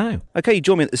him now. Okay, you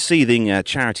join me at the Seething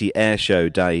Charity Air Show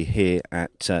Day here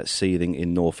at Seething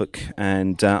in Norfolk,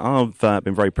 and I've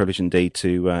been very privileged indeed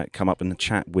to come up and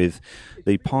chat with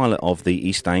the pilot of the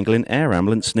East Anglian Air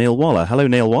Ambulance, Neil Waller. Hello,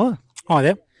 Neil Waller. Hi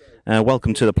there.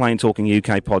 Welcome to the Plain Talking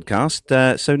UK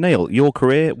podcast. So, Neil, your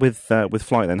career with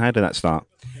flight then, how did that start?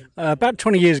 About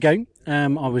 20 years ago, I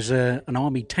was an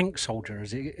army tank soldier,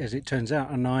 as it turns out,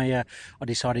 and I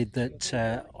decided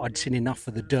that I'd seen enough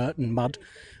of the dirt and mud,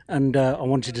 and I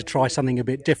wanted to try something a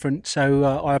bit different. So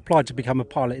I applied to become a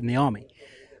pilot in the army.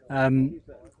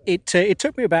 It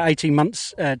took me about 18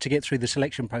 months to get through the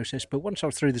selection process, but once I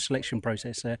was through the selection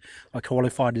process, I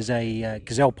qualified as a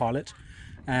Gazelle pilot.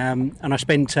 And I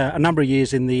spent a number of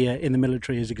years in the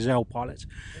military as a Gazelle pilot,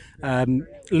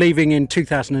 leaving in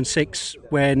 2006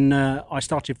 when I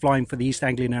started flying for the East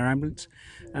Anglian Air Ambulance.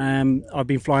 I've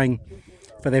been flying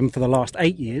for them for the last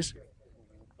 8 years.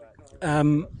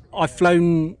 I've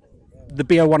flown the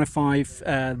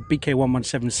BO-105,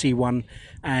 BK-117C1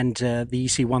 and the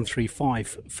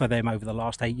EC-135 for them over the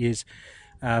last 8 years.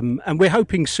 And we're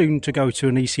hoping soon to go to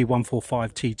an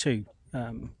EC-145T2.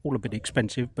 All a bit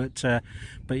expensive, but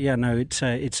yeah, no, it's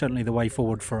certainly the way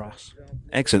forward for us.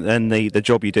 Excellent. And the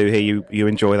job you do here, you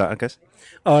enjoy that, I guess?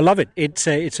 Oh, I love it. It's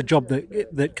a job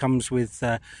that comes with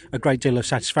a great deal of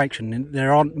satisfaction. And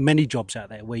there aren't many jobs out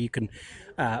there where you can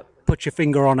put your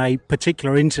finger on a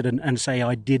particular incident and say,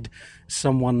 I did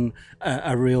someone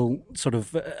a real sort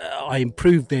of, I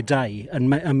improved their day and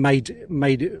made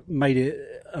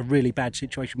it a really bad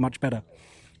situation much better.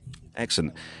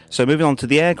 Excellent. So moving on to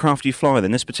the aircraft you fly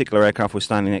then, this particular aircraft we're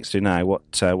standing next to now,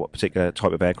 what particular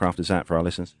type of aircraft is that for our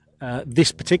listeners?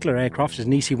 This particular aircraft is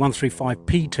an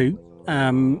EC-135P2.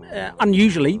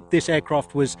 Unusually, this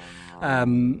aircraft was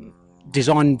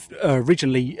designed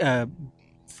originally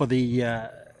for the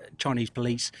Chinese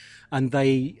police, and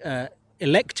they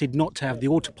elected not to have the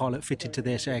autopilot fitted to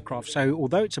this aircraft. So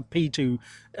although it's a P2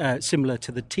 similar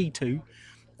to the T2,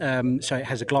 so it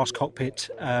has a glass cockpit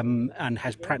and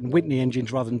has Pratt & Whitney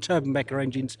engines rather than Turbomeca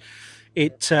engines.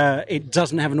 It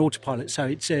doesn't have an autopilot, so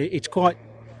it's quite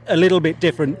a little bit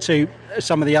different to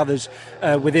some of the others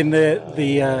within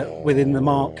the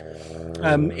marque.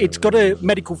 It's got a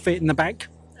medical fit in the back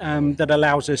that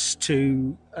allows us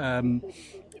to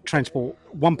transport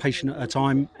one patient at a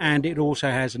time, and it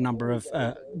also has a number of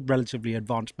relatively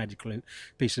advanced medical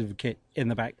pieces of kit in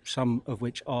the back, some of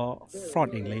which are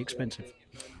frighteningly expensive.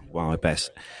 Wow, I bet.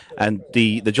 And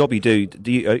the job you do,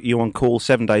 are you on call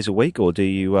 7 days a week, or do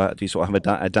you sort of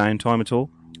have a downtime at all?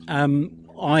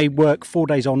 I work 4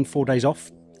 days on, 4 days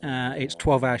off. It's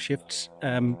 12-hour shifts,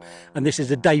 and this is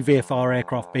a day VFR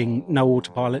aircraft, being no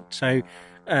autopilot. So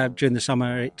during the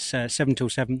summer, it's 7 till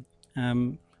 7,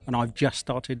 and I've just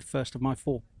started the first of my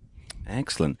 4.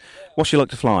 Excellent. What's you like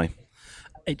to fly?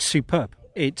 It's superb.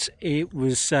 It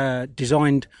was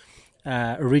designed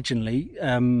originally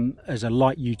as a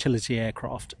light utility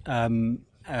aircraft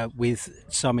with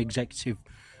some executive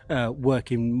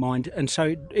work in mind, and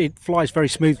so it flies very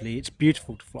smoothly. It's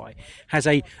beautiful to fly. Has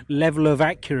a level of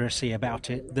accuracy about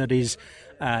it that is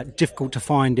difficult to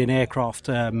find in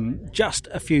aircraft just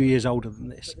a few years older than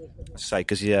this. Say,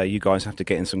 because you guys have to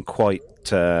get in some quite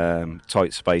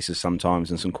tight spaces sometimes,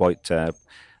 and some quite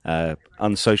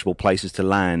unsociable places to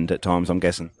land at times, I'm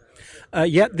guessing.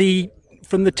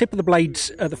 From the tip of the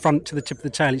blades at the front to the tip of the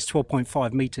tail, it's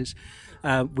 12.5 metres.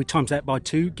 We times that by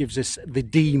 2, gives us the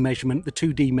D measurement, the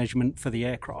 2D measurement for the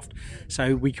aircraft.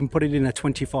 So we can put it in a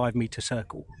 25-metre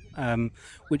circle,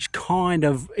 which kind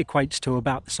of equates to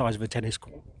about the size of a tennis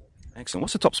court. Excellent.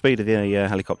 What's the top speed of the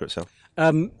helicopter itself?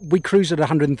 We cruise at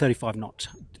 135 knots,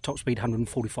 top speed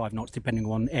 145 knots, depending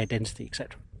on air density,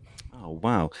 etc. Oh,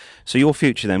 wow. So your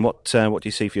future then, what do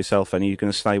you see for yourself? And are you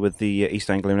going to stay with the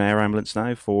East Anglian Air Ambulance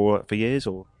now for years?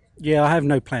 Or? Yeah, I have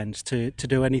no plans to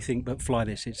do anything but fly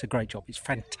this. It's a great job. It's a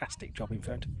fantastic job, in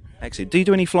fact. Excellent. Do you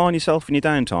do any flying yourself in your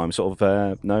downtime? Sort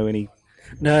of, no,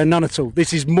 none at all.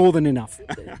 This is more than enough.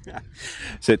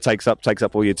 So it takes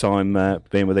up all your time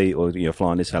being with you're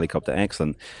flying this helicopter.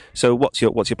 Excellent. So what's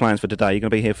your plans for today? Are you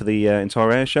going to be here for the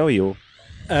entire air show?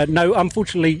 No,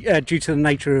 unfortunately, due to the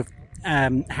nature of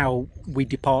how we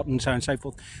depart and so on and so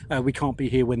forth, we can't be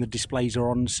here when the displays are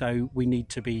on, so we need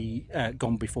to be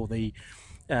gone before the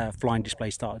flying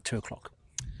display start at 2 o'clock.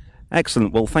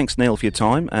 Excellent. Well, thanks, Neil, for your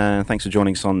time. Thanks for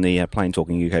joining us on the Plain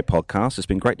Talking UK podcast. It's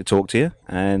been great to talk to you,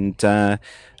 and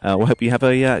we hope you have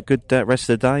a good rest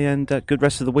of the day and good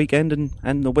rest of the weekend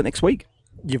and the next week.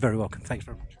 You're very welcome. Thanks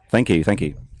very much. Thank you.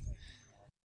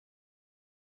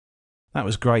 That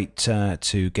was great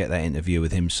to get that interview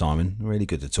with him, Simon. Really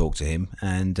good to talk to him.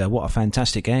 And what a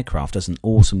fantastic aircraft. Does an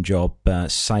awesome job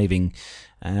saving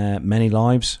many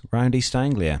lives around East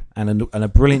Anglia. And a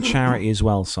brilliant charity as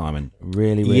well, Simon.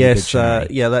 Really good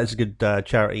charity. Yeah, that's a good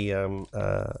charity. And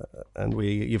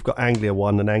you've got Anglia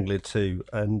 1 and Anglia 2.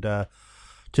 And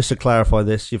just to clarify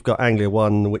this, you've got Anglia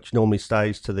 1, which normally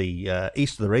stays to the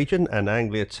east of the region, and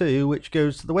Anglia 2, which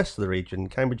goes to the west of the region,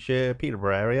 Cambridgeshire,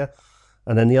 Peterborough area.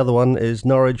 And then the other one is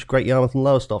Norwich, Great Yarmouth and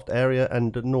Lowestoft area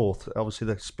and north. Obviously,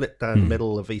 they're split down the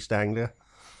middle of East Anglia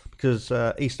because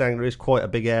East Anglia is quite a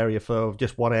big area for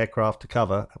just one aircraft to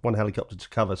cover, one helicopter to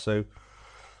cover. So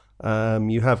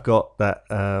you have got that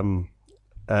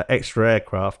extra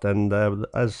aircraft, and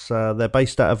as they're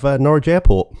based out of Norwich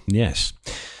Airport. Yes.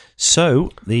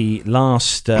 So the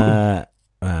last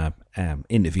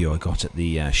interview I got at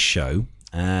the show,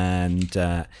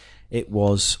 and it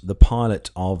was the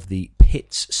pilot of the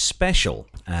Pitts Special,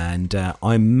 and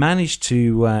I managed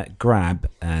to grab,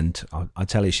 and I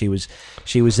tell you, she was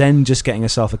then just getting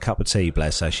herself a cup of tea,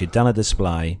 bless her. She'd done a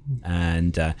display,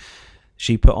 and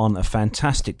she put on a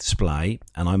fantastic display,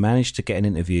 and I managed to get an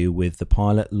interview with the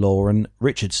pilot, Lauren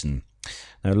Richardson.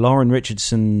 Now, Lauren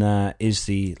Richardson is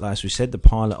as we said, the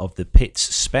pilot of the Pitts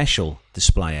Special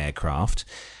display aircraft,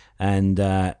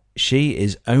 and she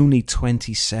is only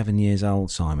 27 years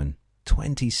old, Simon.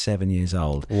 27 years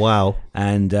old. Wow.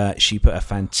 And she put a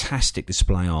fantastic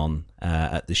display on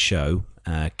at the show,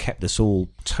 kept us all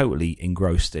totally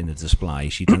engrossed in the display.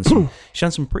 She's done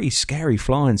some pretty scary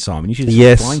flying, Simon.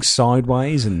 She's flying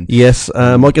sideways. And yes,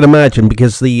 I can imagine,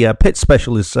 because the Pitts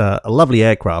Special is a lovely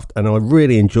aircraft, and I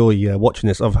really enjoy watching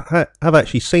this. I've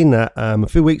actually seen that a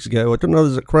few weeks ago. I don't know if it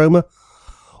was at Cromer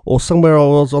or somewhere I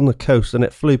was on the coast, and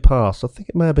it flew past. I think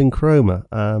it may have been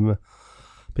Cromer.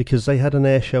 Because they had an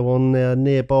air show on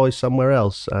nearby somewhere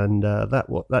else, and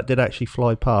that did actually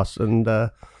fly past, and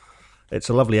it's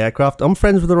a lovely aircraft. I'm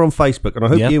friends with her on Facebook, and I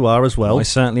hope you are as well. I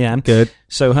certainly am. Good.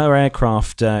 So her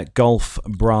aircraft, Golf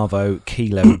Bravo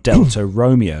Kilo Delta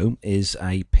Romeo, is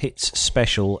a Pitts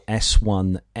Special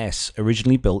S1S,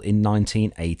 originally built in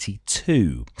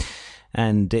 1982.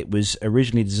 And it was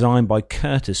originally designed by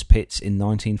Curtis Pitts in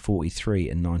 1943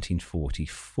 and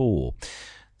 1944.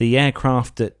 The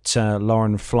aircraft that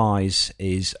Lauren flies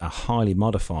is a highly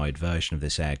modified version of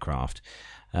this aircraft,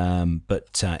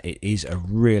 but it is a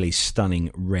really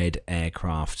stunning red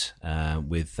aircraft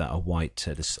with a white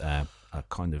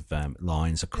kind of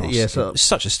lines across. Yes, it's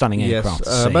such a stunning aircraft.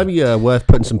 Yes, maybe worth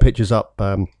putting some pictures up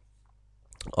on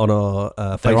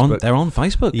our Facebook. They're on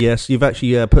Facebook. Yes, you've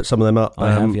actually put some of them up.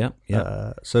 I have,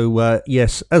 yeah. So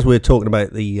yes, as we're talking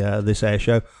about the this air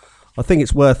show, I think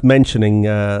it's worth mentioning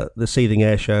the Seething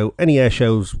Air Show. Any air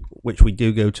shows which we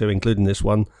do go to, including this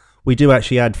one, we do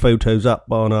actually add photos up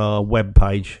on our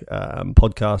webpage,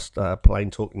 podcast,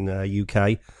 Plane Talking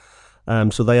UK.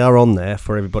 So they are on there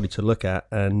for everybody to look at.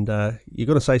 And you're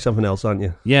going to say something else, aren't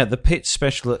you? Yeah, the Pitts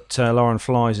Special that Lauren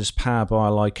flies is powered by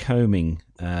a Lycoming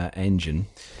engine.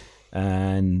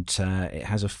 And it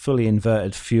has a fully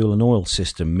inverted fuel and oil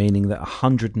system, meaning that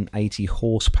 180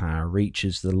 horsepower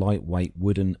reaches the lightweight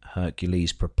wooden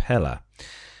Hercules propeller,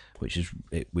 which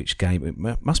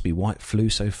must be why it flew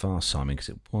so fast, Simon, because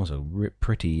it was a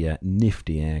pretty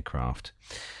nifty aircraft.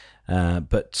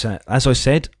 But as I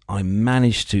said, I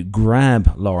managed to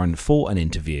grab Lauren for an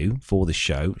interview for the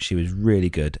show. She was really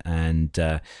good, and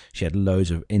she had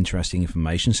loads of interesting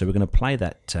information. So we're going to play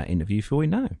that interview for you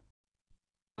now.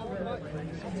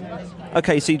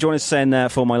 Okay, so you join us then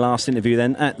for my last interview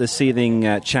then at the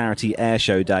Seething Charity Air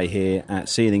Show Day here at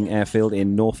Seething Airfield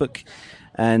in Norfolk.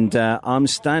 And I'm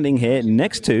standing here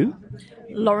next to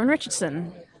Lauren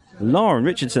Richardson. Lauren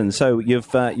Richardson. So you've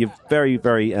very,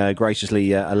 very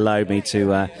graciously allowed me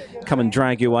to come and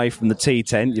drag you away from the tea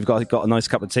tent. You've got a nice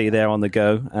cup of tea there on the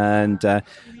go. And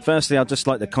firstly, I'd just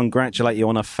like to congratulate you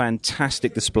on a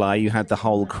fantastic display. You had the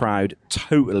whole crowd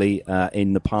totally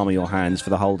in the palm of your hands for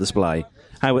the whole display.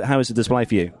 How was the display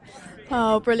for you?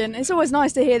 Oh, brilliant. It's always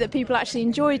nice to hear that people actually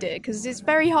enjoyed it, because it's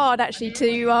very hard actually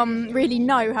to really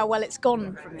know how well it's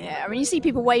gone from the air. I mean, you see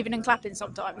people waving and clapping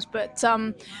sometimes, but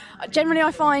generally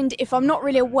I find if I'm not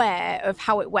really aware of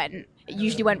how it went, it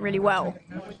usually went really well.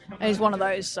 It was one of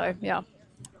those, so yeah.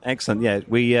 Excellent. Yeah,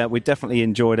 we definitely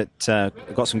enjoyed it.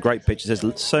 Got some great pictures.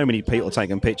 There's so many people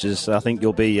taking pictures. I think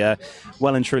you'll be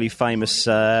well and truly famous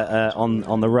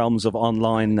on the realms of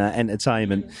online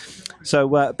entertainment.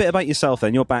 So a bit about yourself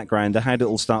then, your background. How did it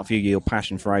all start for you, your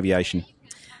passion for aviation?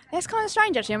 It's kind of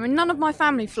strange, actually. I mean, none of my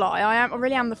family fly. I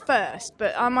really am the first.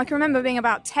 But I can remember being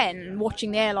about 10,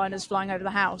 watching the airliners flying over the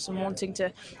house and wanting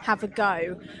to have a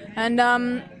go. And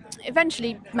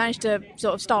eventually managed to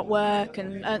sort of start work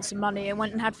and earn some money, and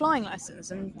went and had flying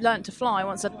lessons and learnt to fly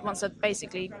once I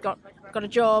basically got a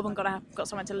job and got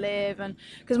somewhere to live, and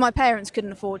because my parents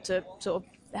couldn't afford to sort of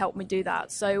help me do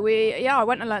that, so I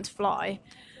went and learnt to fly.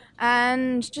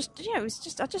 And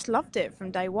I just loved it from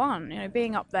day one.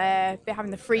 Being up there, having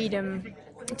the freedom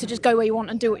to just go where you want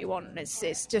and do what you want.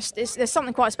 There's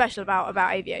something quite special about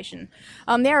aviation.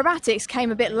 The aerobatics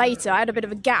came a bit later. I had a bit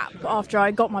of a gap after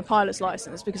I got my pilot's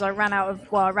license because I ran out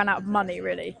of money,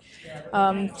 really.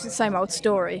 It's the same old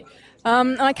story.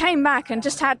 And I came back and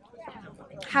just had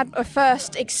a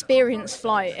first experience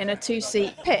flight in a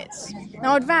 2-seat Pitts.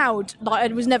 Now, I'd vowed that I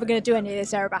was never going to do any of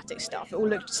this aerobatic stuff. It all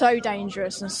looked so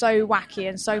dangerous and so wacky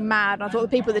and so mad. I thought the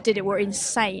people that did it were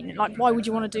insane. Like, why would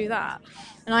you want to do that?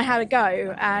 And I had a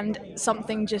go, and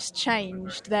something just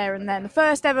changed there and then.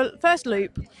 The first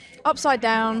loop, upside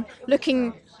down,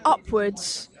 looking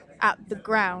upwards at the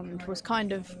ground, was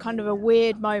kind of a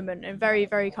weird moment, and very,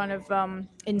 very kind of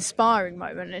inspiring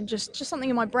moment, and just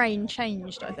something in my brain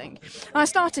changed, I think. And I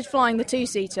started flying the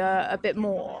 2-seater a bit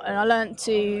more, and I learnt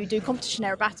to do competition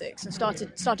aerobatics and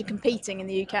started competing in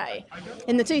the UK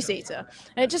in the 2-seater,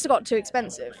 and it just got too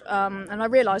expensive, and I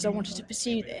realised I wanted to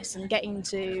pursue this and get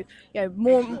into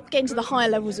the higher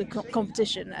levels of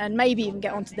competition, and maybe even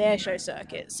get onto the airshow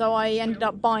circuit. So I ended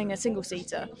up buying a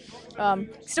single-seater.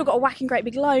 Still got a whacking great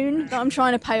big loan that I'm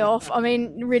trying to pay off. I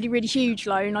mean, really, really huge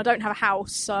loan. I don't have a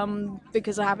house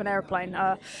because I have an aeroplane.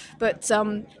 Best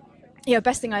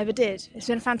thing I ever did. It's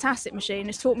been a fantastic machine.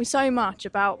 It's taught me so much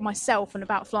about myself and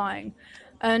about flying.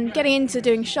 And getting into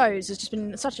doing shows has just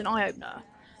been such an eye-opener.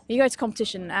 You go to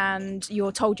competition and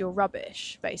you're told you're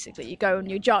rubbish, basically. You go and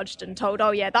you're judged and told,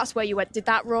 oh yeah, that's where you did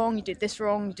that wrong, you did this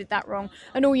wrong, you did that wrong.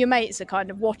 And all your mates are kind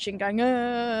of watching going,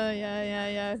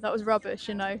 yeah, that was rubbish,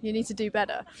 you need to do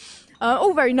better.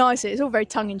 All very nice, it's all very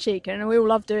tongue-in-cheek, and we all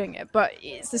love doing it, but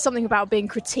there's something about being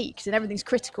critiqued, and everything's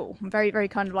critical, and very, very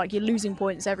kind of like you're losing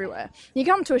points everywhere. You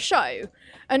come to a show,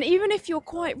 and even if you're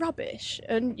quite rubbish,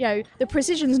 and the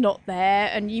precision's not there,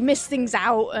 and you miss things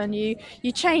out, and you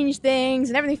change things,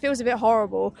 and everything feels a bit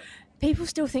horrible, people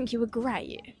still think you were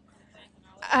great.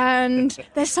 And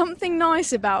there's something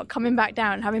nice about coming back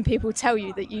down and having people tell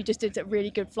you that you just did a really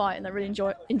good flight and they really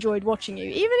enjoyed watching you,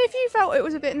 even if you felt it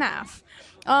was a bit naff.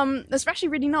 That's actually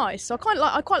really nice. So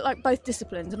I quite like both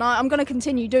disciplines, and I'm going to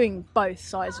continue doing both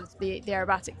sides of the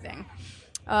aerobatic thing.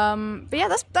 But yeah,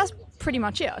 that's pretty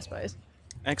much it, I suppose.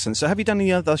 Excellent. So have you done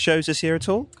any other shows this year at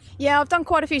all? Yeah, I've done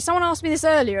quite a few. Someone asked me this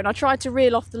earlier, and I tried to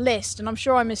reel off the list, and I'm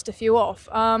sure I missed a few off.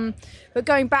 But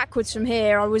going backwards from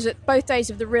here, I was at both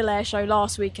days of the Rill Air Show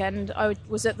last weekend. I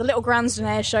was at the Little Gransden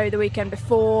Air Show the weekend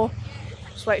before.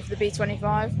 Just waiting for the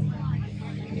B-25.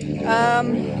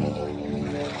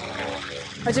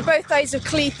 I did both days of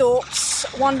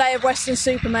Cleethorpes, one day of Western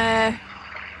Supermare,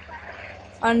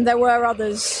 and there were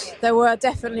others. There were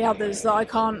definitely others that I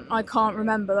can't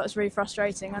remember. That's really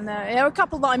frustrating. And there were a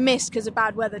couple that I missed because of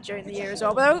bad weather during the year as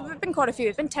well. But there have been quite a few.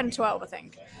 It's been 10, 12, I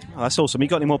think. Oh, that's awesome. You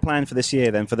got any more planned for this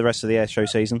year then, for the rest of the air show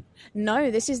season?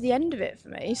 No, this is the end of it for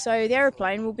me. So the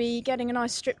aeroplane will be getting a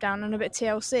nice strip down and a bit of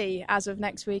TLC as of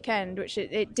next weekend, which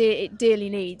it dearly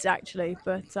needs, actually.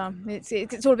 But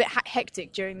it's all a bit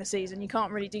hectic during the season. You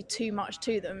can't really do too much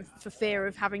to them for fear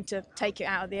of having to take it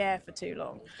out of the air for too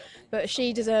long. But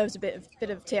she deserves a bit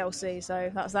of TLC,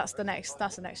 so that's the next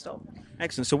stop.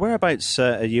 Excellent. So whereabouts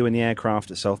are you and the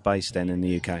aircraft itself based then in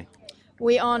the UK?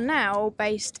 We are now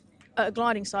based at a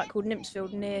gliding site called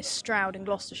Nymphsfield near Stroud in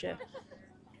Gloucestershire.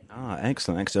 Ah,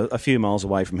 excellent. A few miles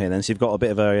away from here then, so you've got a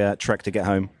bit of a trek to get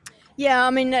home. Yeah,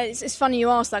 I mean, it's funny you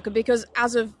ask that, because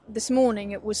as of this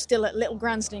morning it was still at Little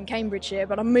Gransden in Cambridgeshire,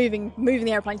 but I'm moving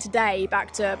the airplane today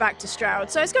back to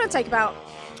Stroud, so it's going to take about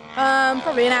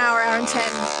probably an hour and 10,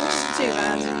 which isn't too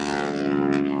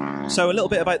bad. So a little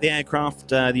bit about the aircraft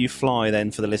that you fly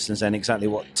then for the listeners, then exactly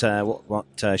what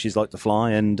she's like to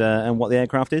fly and what the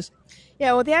aircraft is.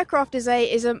 Yeah, well, the aircraft is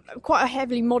a quite a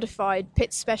heavily modified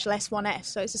Pitts Special S1S,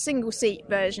 so it's a single seat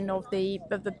version of the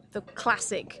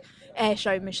classic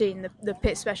airshow machine, the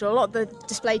Pitts Special. A lot of the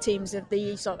display teams of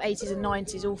the sort of 80s and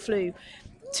 90s all flew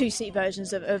two-seat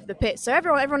versions of the Pitts, so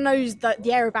everyone knows that the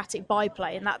aerobatic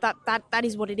biplane, and that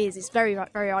is what it is. It's very,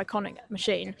 very iconic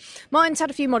machine. Mine's had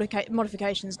a few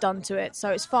modifications done to it, so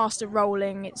it's faster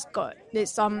rolling, it's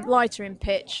lighter in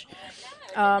pitch,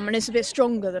 and it's a bit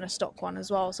stronger than a stock one as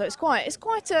well. So it's quite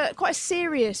a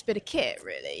serious bit of kit,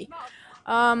 really.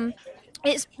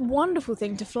 It's a wonderful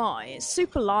thing to fly. It's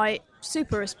super light,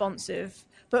 super responsive,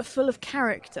 but full of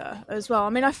character as well. I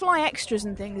mean, I fly extras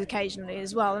and things occasionally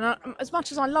as well, and as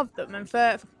much as I love them, and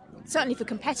certainly for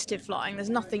competitive flying, there's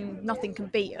nothing can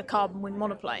beat a carbon wing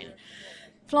monoplane.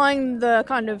 flying the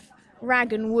kind of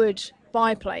rag and wood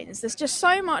biplanes, there's just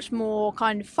so much more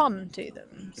kind of fun to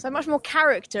them, so much more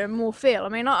character and more feel. I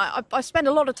mean, I spend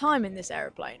a lot of time in this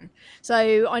aeroplane,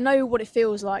 so I know what it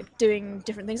feels like doing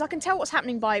different things. I can tell what's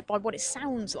happening by what it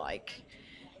sounds like,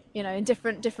 you know, in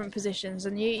different positions,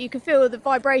 and you can feel the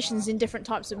vibrations in different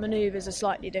types of manoeuvres are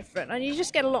slightly different, and you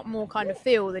just get a lot more kind of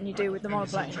feel than you do with the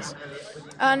monoplanes.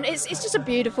 And it's just a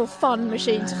beautiful, fun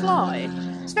machine to fly.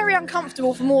 It's very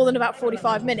uncomfortable for more than about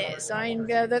 45 minutes. I mean,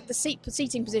 the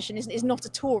seating position is not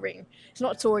it's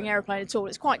not a touring aeroplane at all.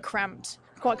 It's quite cramped,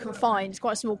 quite confined. It's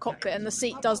quite a small cockpit, and the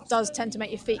seat does tend to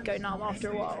make your feet go numb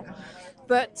after a while.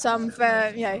 But for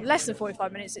less than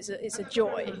 45 minutes, it's a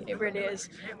joy. It really is.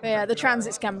 But yeah, the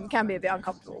transits can be a bit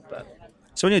uncomfortable. But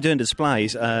so when you're doing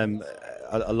displays,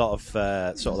 a lot of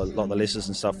the listeners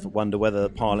and stuff wonder whether the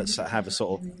pilots have a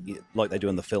sort of, like they do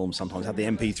in the film sometimes, have the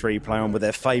MP3 player on with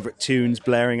their favourite tunes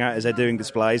blaring out as they're doing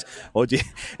displays, or do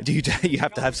you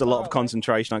have to have a lot of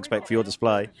concentration, I expect, for your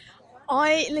display?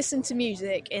 I listen to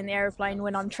music in the aeroplane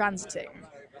when I'm transiting,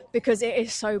 because it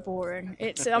is so boring.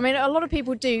 I mean, a lot of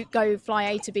people do go fly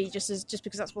A to B just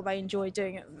because that's what they enjoy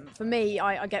doing it. For me,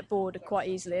 I get bored quite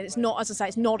easily. It's not, as I say,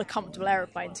 it's not a comfortable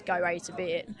aeroplane to go A to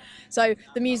B in. So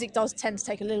the music does tend to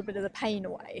take a little bit of the pain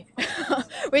away,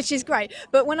 which is great.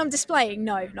 But when I'm displaying,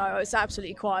 no, it's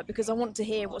absolutely quiet, because I want to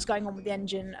hear what's going on with the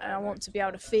engine, and I want to be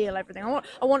able to feel everything.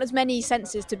 I want as many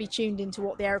senses to be tuned into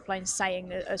what the aeroplane's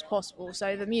saying as possible.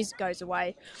 So the music goes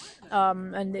away,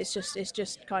 and it's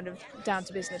just kind of down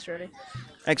to business, really.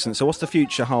 Excellent. So what's the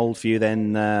future hold for you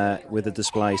then with the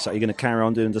displays? So are you going to carry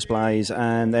on doing displays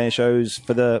and air shows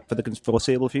for the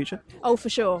foreseeable future? Oh, for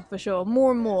sure.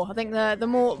 More and more. I think the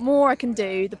more I can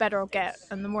do, the better I'll get,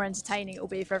 and the more entertaining it will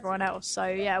be for everyone else. So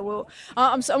yeah,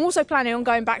 I'm also planning on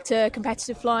going back to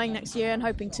competitive flying next year, and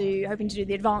hoping to do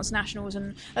the advanced nationals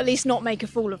and at least not make a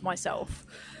fool of myself.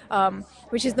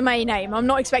 Which is the main aim. I'm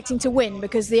not expecting to win,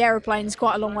 because the aeroplane's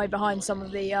quite a long way behind some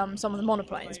of the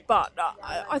monoplanes, but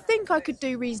I think I could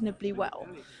do reasonably well.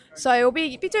 So I'll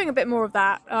be doing a bit more of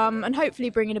that, and hopefully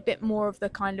bringing a bit more of the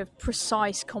kind of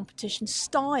precise competition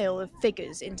style of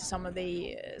figures into some of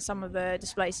the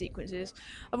display sequences.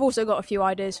 I've also got a few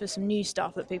ideas for some new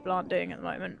stuff that people aren't doing at the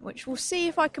moment, which we'll see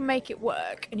if I can make it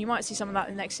work, and you might see some of that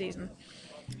in next season.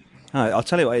 I'll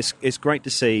tell you what, it's great to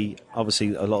see.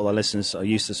 Obviously, a lot of our listeners are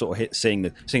used to sort of seeing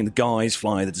the guys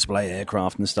fly the display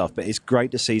aircraft and stuff, but it's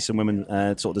great to see some women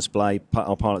sort of display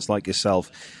pilots like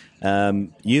yourself.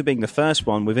 You being the first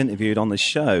one we've interviewed on the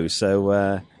show,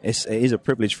 so it is a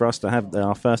privilege for us to have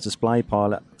our first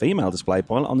female display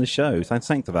pilot on the show. Thanks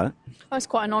for that. Well, it's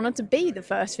quite an honour to be the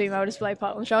first female display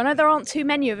pilot on the show. I know there aren't too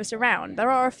many of us around.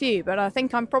 There are a few, but I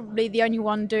think I'm probably the only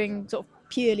one doing sort of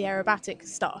purely aerobatic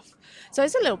stuff. So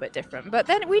it's a little bit different. But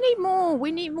then we need more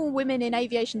women in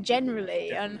aviation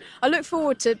generally, and I look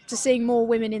forward to seeing more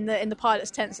women in the pilots'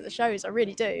 tents at the shows. I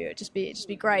really do. It'd just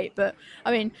be great. But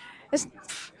I mean,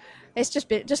 it's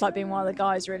just like being one of the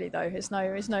guys, really. Though it's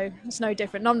no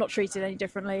different. I'm not treated any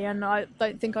differently, and I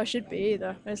don't think I should be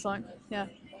either. It's like, yeah.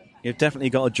 You've definitely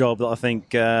got a job that I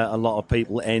think a lot of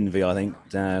people envy. I think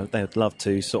they'd love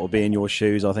to sort of be in your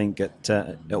shoes. I think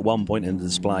at one point in the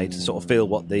display to sort of feel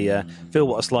what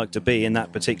it's like to be in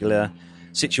that particular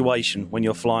situation when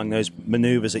you're flying those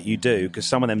manoeuvres that you do, because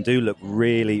some of them do look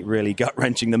really, really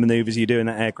gut-wrenching, the manoeuvres you do in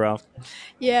that aircraft.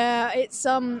 Yeah, it's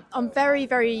I'm very,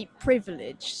 very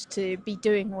privileged to be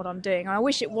doing what I'm doing. I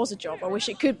wish it was a job. I wish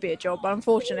it could be a job, but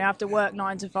unfortunately I have to work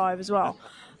 9 to 5 as well.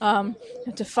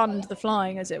 To fund the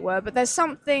flying, as it were. But there is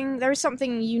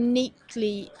something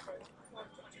uniquely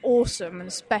awesome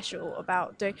and special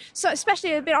about doing. So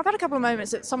especially I've had a couple of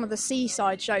moments at some of the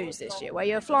seaside shows this year where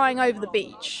you're flying over the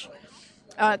beach,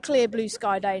 clear blue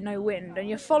sky day, no wind, and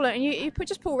you're following. You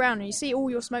just pull around and you see all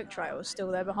your smoke trails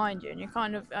still there behind you,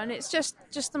 and and it's just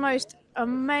the most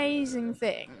amazing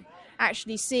thing.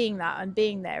 Actually seeing that and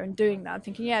being there and doing that, and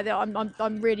thinking, yeah,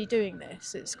 I'm really doing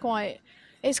this. It's quite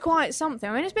something.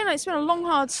 I mean, it's been a long,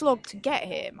 hard slog to get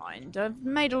here, mind. I've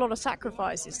made a lot of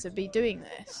sacrifices to be doing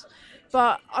this,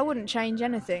 but I wouldn't change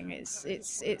anything.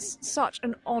 It's such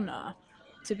an honour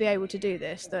to be able to do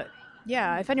this. That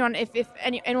yeah, if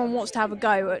anyone wants to have a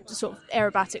go at sort of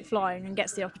aerobatic flying and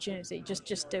gets the opportunity,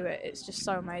 just do it. It's just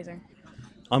so amazing.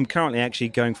 I'm currently actually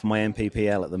going for my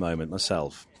MPPL at the moment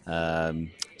myself.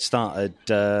 Started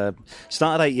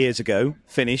 8 years ago,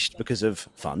 finished because of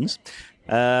funds.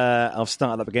 I've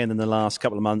started up again in the last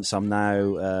couple of months. I'm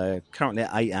now currently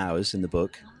at 8 hours in the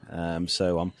book,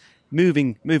 so I'm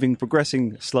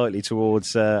progressing slightly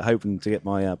towards hoping to get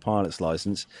my pilot's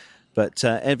license. But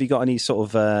have you got any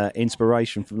sort of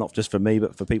inspiration from not just for me,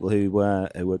 but for people who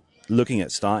would looking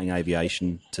at starting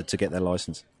aviation to get their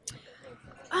licence?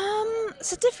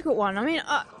 It's a difficult one. I mean,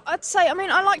 I'd say. I mean,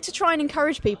 I like to try and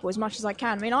encourage people as much as I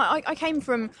can. I mean, I came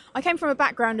from a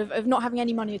background of not having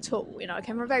any money at all. You know, I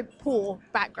came from a very poor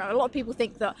background. A lot of people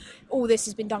think that all this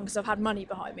has been done because I've had money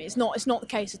behind me. It's not the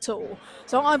case at all.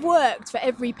 So I've worked for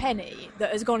every penny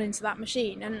that has gone into that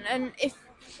machine. And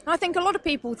I think a lot of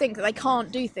people think that they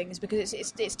can't do things because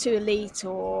it's too elite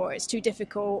or it's too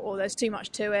difficult or there's too much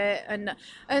to it. And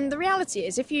the reality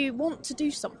is, if you want to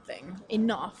do something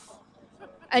enough,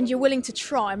 and you're willing to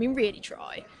try, I mean really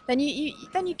try, then you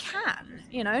can,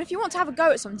 you know. If you want to have a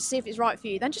go at something to see if it's right for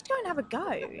you, then just go and have a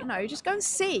go, you know, just go and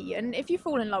see, and if you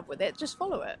fall in love with it, just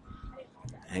follow it.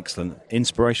 Excellent.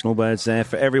 Inspirational words there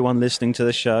for everyone listening to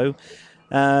the show.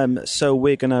 So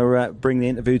we're going to bring the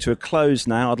interview to a close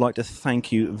now. I'd like to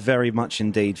thank you very much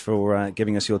indeed for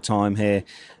giving us your time here,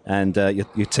 and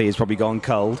your tea has probably gone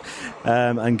cold,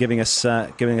 and giving us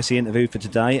the interview for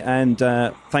today. And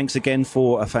thanks again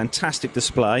for a fantastic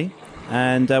display.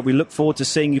 And we look forward to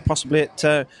seeing you possibly at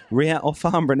RIAT or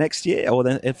Farnborough next year, or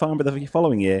at Farnborough the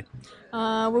following year.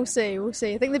 We'll see.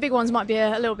 I think the big ones might be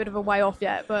a little bit of a way off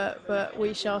yet, but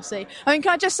we shall see. I mean,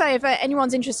 can I just say, if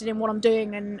anyone's interested in what I'm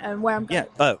doing and where I'm going...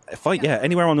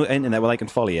 Anywhere on the internet where they can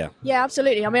follow you. Yeah,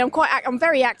 absolutely. I mean, I'm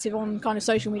very active on kind of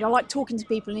social media. I like talking to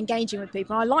people and engaging with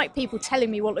people. And I like people telling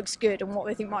me what looks good and what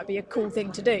they think might be a cool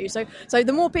thing to do. So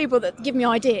the more people that give me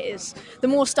ideas, the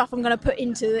more stuff I'm going to put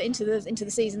into the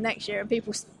season next year. And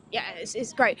people,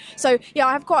 it's great. So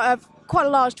I have quite a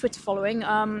large Twitter following,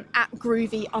 at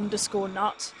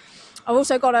groovy_nut. I've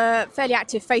also got a fairly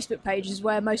active Facebook page, is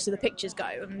where most of the pictures go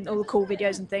and all the cool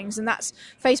videos and things, and that's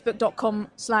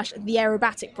facebook.com/The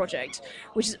Aerobatic Project,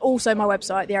 which is also my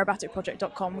website,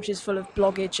 theaerobaticproject.com, which is full of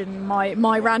bloggage and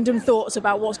my random thoughts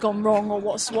about what's gone wrong or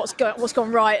what's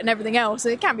gone right and everything else.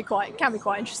 It can be quite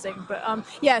interesting. But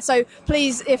so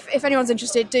please, if anyone's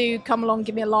interested, do come along,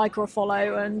 give me a like or a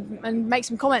follow, and make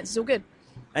some comments. It's all good.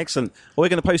 Excellent. Well, we're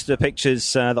going to post the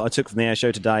pictures that I took from the air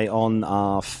show today on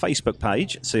our Facebook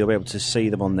page, so you'll be able to see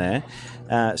them on there.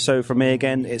 So from me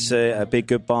again, it's a big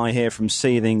goodbye here from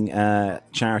Seething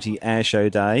Charity Air Show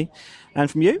Day.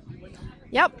 And from you?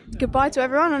 Yep, goodbye to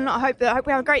everyone, and I hope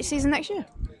we have a great season next year.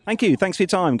 Thank you. Thanks for your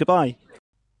time. Goodbye.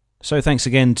 So thanks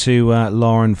again to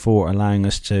Lauren for allowing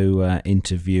us to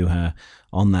interview her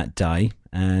on that day.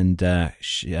 And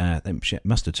she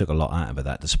must have took a lot out of her,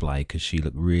 that display, because she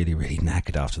looked really, really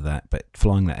knackered after that. But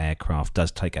flying that aircraft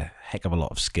does take a heck of a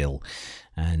lot of skill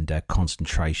and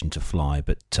concentration to fly.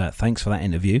 But thanks for that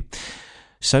interview.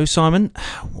 So, Simon,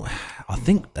 I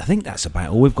think that's about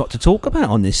all we've got to talk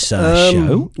about on this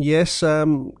show. Yes,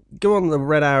 go on the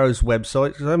Red Arrows website,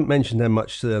 because I haven't mentioned them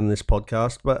much on this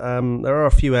podcast, but there are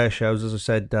a few air shows, as I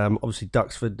said, obviously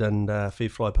Duxford and a few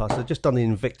fly past. They've just done the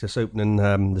Invictus opening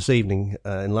this evening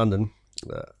in London,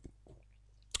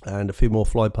 and a few more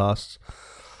fly pasts.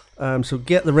 So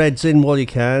get the Reds in while you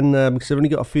can, because they've only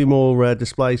got a few more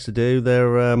displays to do.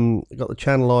 They've got the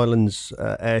Channel Islands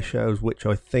air shows, which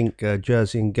I think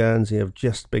Jersey and Guernsey have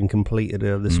just been completed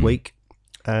this week.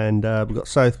 And we've got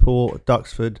Southport,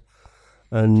 Duxford,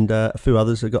 and a few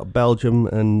others. We've got Belgium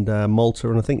and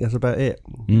Malta, and I think that's about it.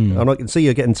 And I can see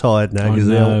you're getting tired now,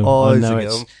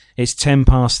 because it's 10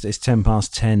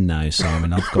 past 10 now,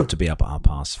 Simon. I've got to be up at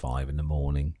 5:30 in the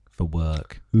morning for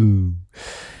work.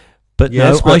 But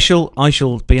yes, no, I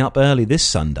shall be up early this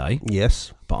Sunday.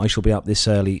 Yes, but I shall be up this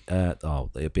early. It'll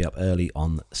be up early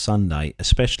on Sunday,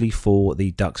 especially for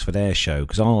the Duxford Air Show,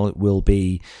 because I will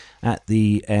be at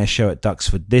the air show at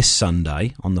Duxford this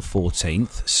Sunday on the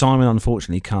 14th. Simon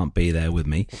unfortunately can't be there with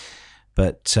me,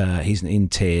 but he's in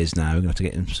tears now. We're going to have to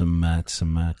get him some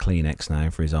Kleenex now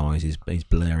for his eyes. He's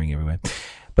blaring everywhere.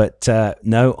 But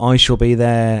no, I shall be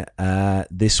there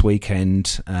this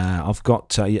weekend. I've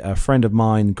got a friend of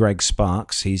mine, Greg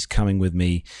Sparks. He's coming with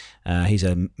me. He's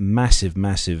a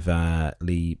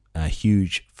massively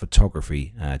huge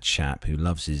photography chap who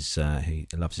loves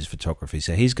his photography.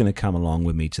 So he's going to come along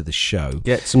with me to the show.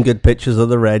 Get some good pictures of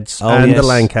the Reds and the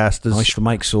Lancasters. I shall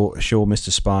make sure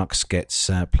Mr. Sparks gets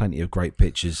plenty of great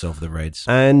pictures of the Reds.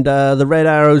 And the Red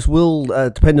Arrows will,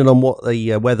 depending on what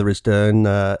the weather is doing,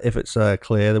 if it's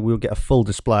clear, then we'll get a full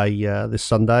display this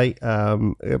Sunday.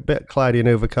 A bit cloudy and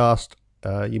overcast.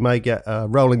 You may get a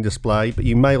rolling display, but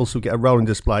you may also get a rolling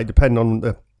display depending on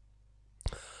the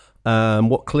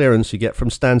what clearance you get from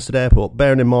Stansted Airport.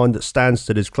 Bearing in mind that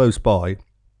Stansted is close by,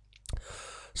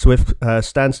 so if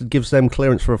Stansted gives them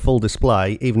clearance for a full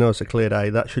display, even though it's a clear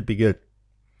day, that should be good.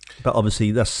 But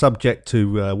obviously that's subject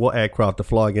to what aircraft are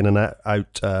flying in and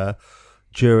out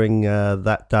during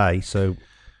that day. So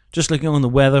just looking on the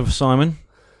weather, Simon,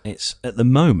 it's at the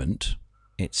moment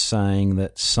it's saying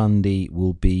that Sunday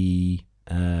will be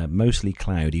mostly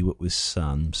cloudy with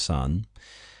sun,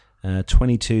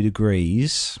 22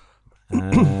 degrees,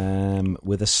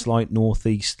 with a slight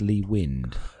northeasterly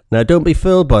wind. Now, don't be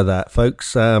fooled by that,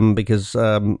 folks, because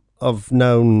I've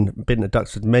been at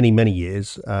Duxford many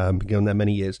years, been going there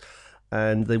many years,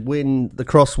 and the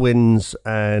crosswinds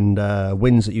and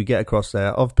winds that you get across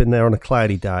there, I've been there on a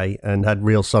cloudy day and had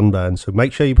real sunburn, so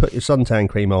make sure you put your suntan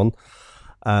cream on,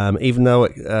 even though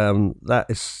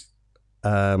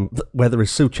weather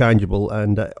is so changeable,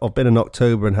 and I've been in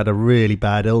October and had a really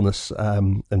bad illness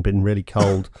and been really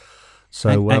cold.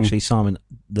 So actually, Simon,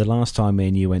 the last time me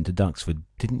and you went to Duxford,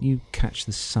 didn't you catch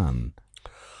the sun?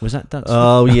 Was that Duxford?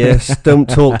 Oh, yes. Don't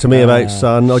talk to me about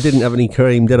sun. I didn't have any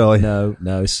cream, did I?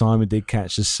 No. Simon did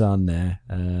catch the sun there,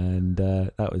 and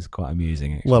that was quite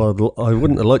amusing, actually. Well, I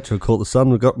wouldn't have liked to have caught the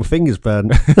sun. I got my fingers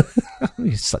burned.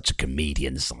 You're such a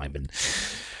comedian, Simon.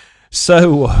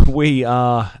 So we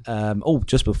are,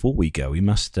 just before we go, we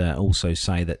must also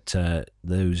say that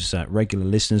those regular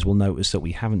listeners will notice that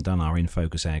we haven't done our In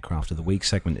Focus Aircraft of the Week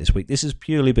segment this week. This is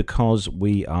purely because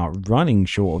we are running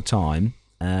short of time,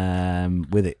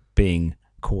 with it being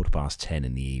 10:15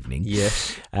 in the evening.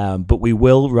 Yes. But we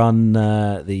will run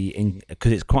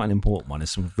because it's quite an important one.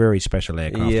 There's some very special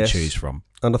aircraft to choose from.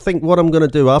 And I think what I'm going to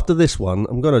do after this one,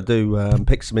 I'm going to do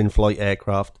pick some in-flight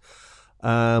aircraft.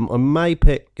 I may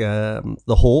pick the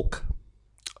Hawk.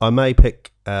 I may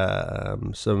pick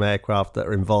some aircraft that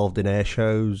are involved in air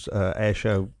shows,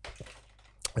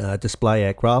 display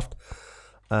aircraft.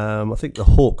 I think the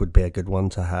Hawk would be a good one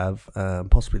to have,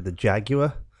 possibly the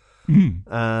Jaguar. Am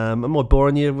I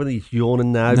boring you? Everybody's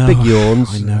yawning now. No, big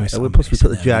yawns. I know. We'll possibly put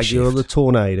the Jaguar or the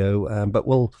Tornado, but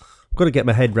I've got to get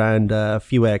my head round a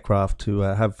few aircraft to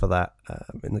have for that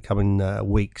in the coming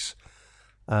weeks.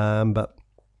 But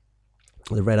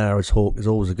the Red Arrows Hawk is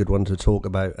always a good one to talk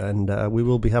about, and we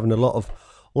will be having a lot of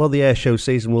the air show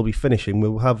season will be finishing.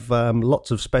 We'll have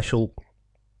lots of special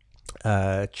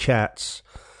chats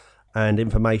and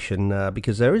information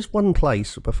because there is one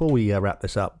place, before we wrap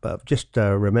this up, I've just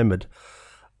remembered,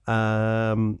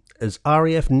 is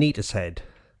RAF Neatishead.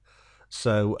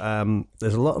 So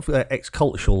there's a lot of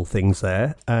ex-cultural things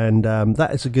there, and that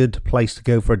is a good place to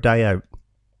go for a day out.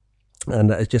 And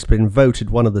that has just been voted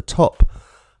one of the top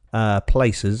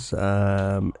places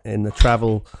in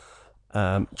the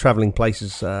travelling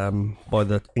places by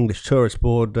the English Tourist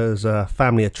Board as a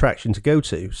family attraction to go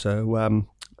to. So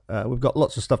we've got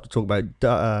lots of stuff to talk about.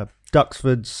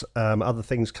 Duxford's, other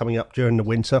things coming up during the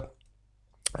winter,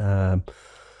 and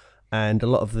a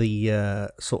lot of the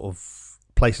sort of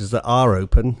places that are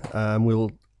open.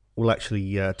 We'll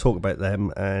actually talk about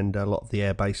them and a lot of the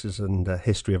air bases and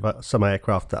history of some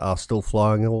aircraft that are still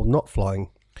flying or not flying.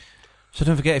 So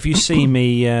don't forget, if you see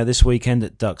me this weekend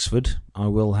at Duxford, I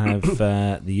will have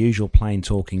the usual Plain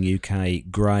Talking UK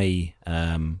grey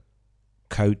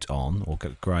coat on, or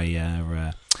grey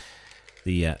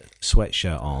the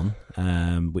sweatshirt on,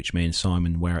 which me and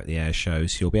Simon wear at the air show,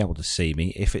 so you'll be able to see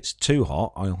me. If it's too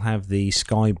hot, I'll have the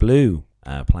sky blue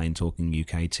Plain Talking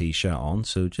UK t-shirt on,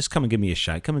 so just come and give me a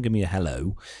shout, come and give me a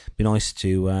hello. Be nice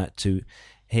to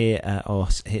hear or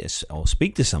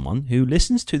speak to someone who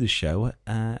listens to the show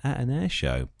at an air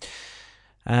show.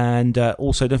 And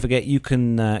also don't forget, you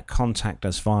can contact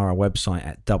us via our website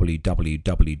at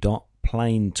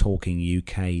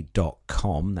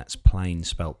www.planetalkinguk.com. That's plain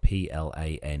spelt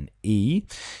Plane.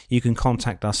 You can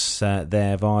contact us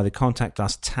there via the Contact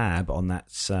Us tab on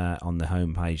that on the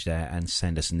homepage there, and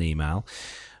send us an email.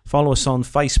 Follow us on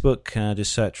Facebook,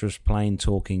 just search for us Plain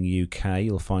Talking UK.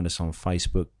 You'll find us on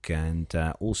Facebook, and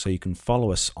also you can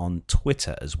follow us on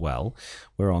Twitter as well.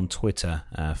 We're on Twitter,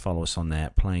 follow us on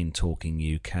there, Plain Talking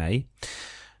UK.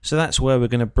 So that's where we're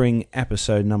going to bring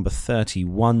episode number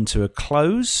 31 to a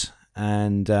close,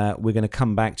 and we're going to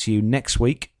come back to you next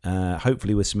week,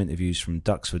 hopefully with some interviews from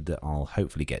Duxford that I'll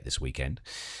hopefully get this weekend.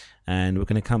 And we're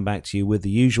going to come back to you with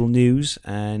the usual news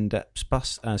and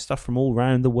stuff from all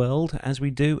around the world, as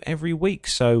we do every week.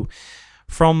 So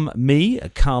from me,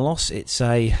 Carlos, it's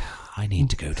I need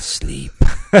to go to sleep.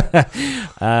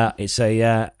 It's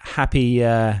a happy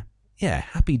day.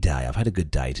 I've had a good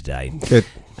day today. Good.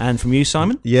 And from you,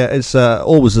 Simon? Yeah, it's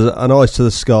always an eyes to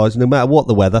the skies, no matter what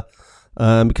the weather,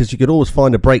 because you could always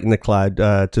find a break in the cloud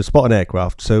to spot an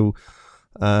aircraft. So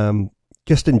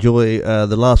just enjoy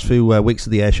the last few weeks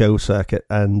of the air show circuit,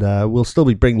 and we'll still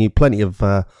be bringing you plenty of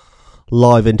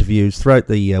live interviews throughout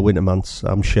the winter months,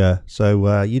 I'm sure.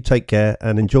 So you take care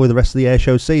and enjoy the rest of the air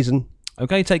show season.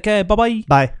 Okay, take care. Bye-bye.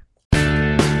 Bye.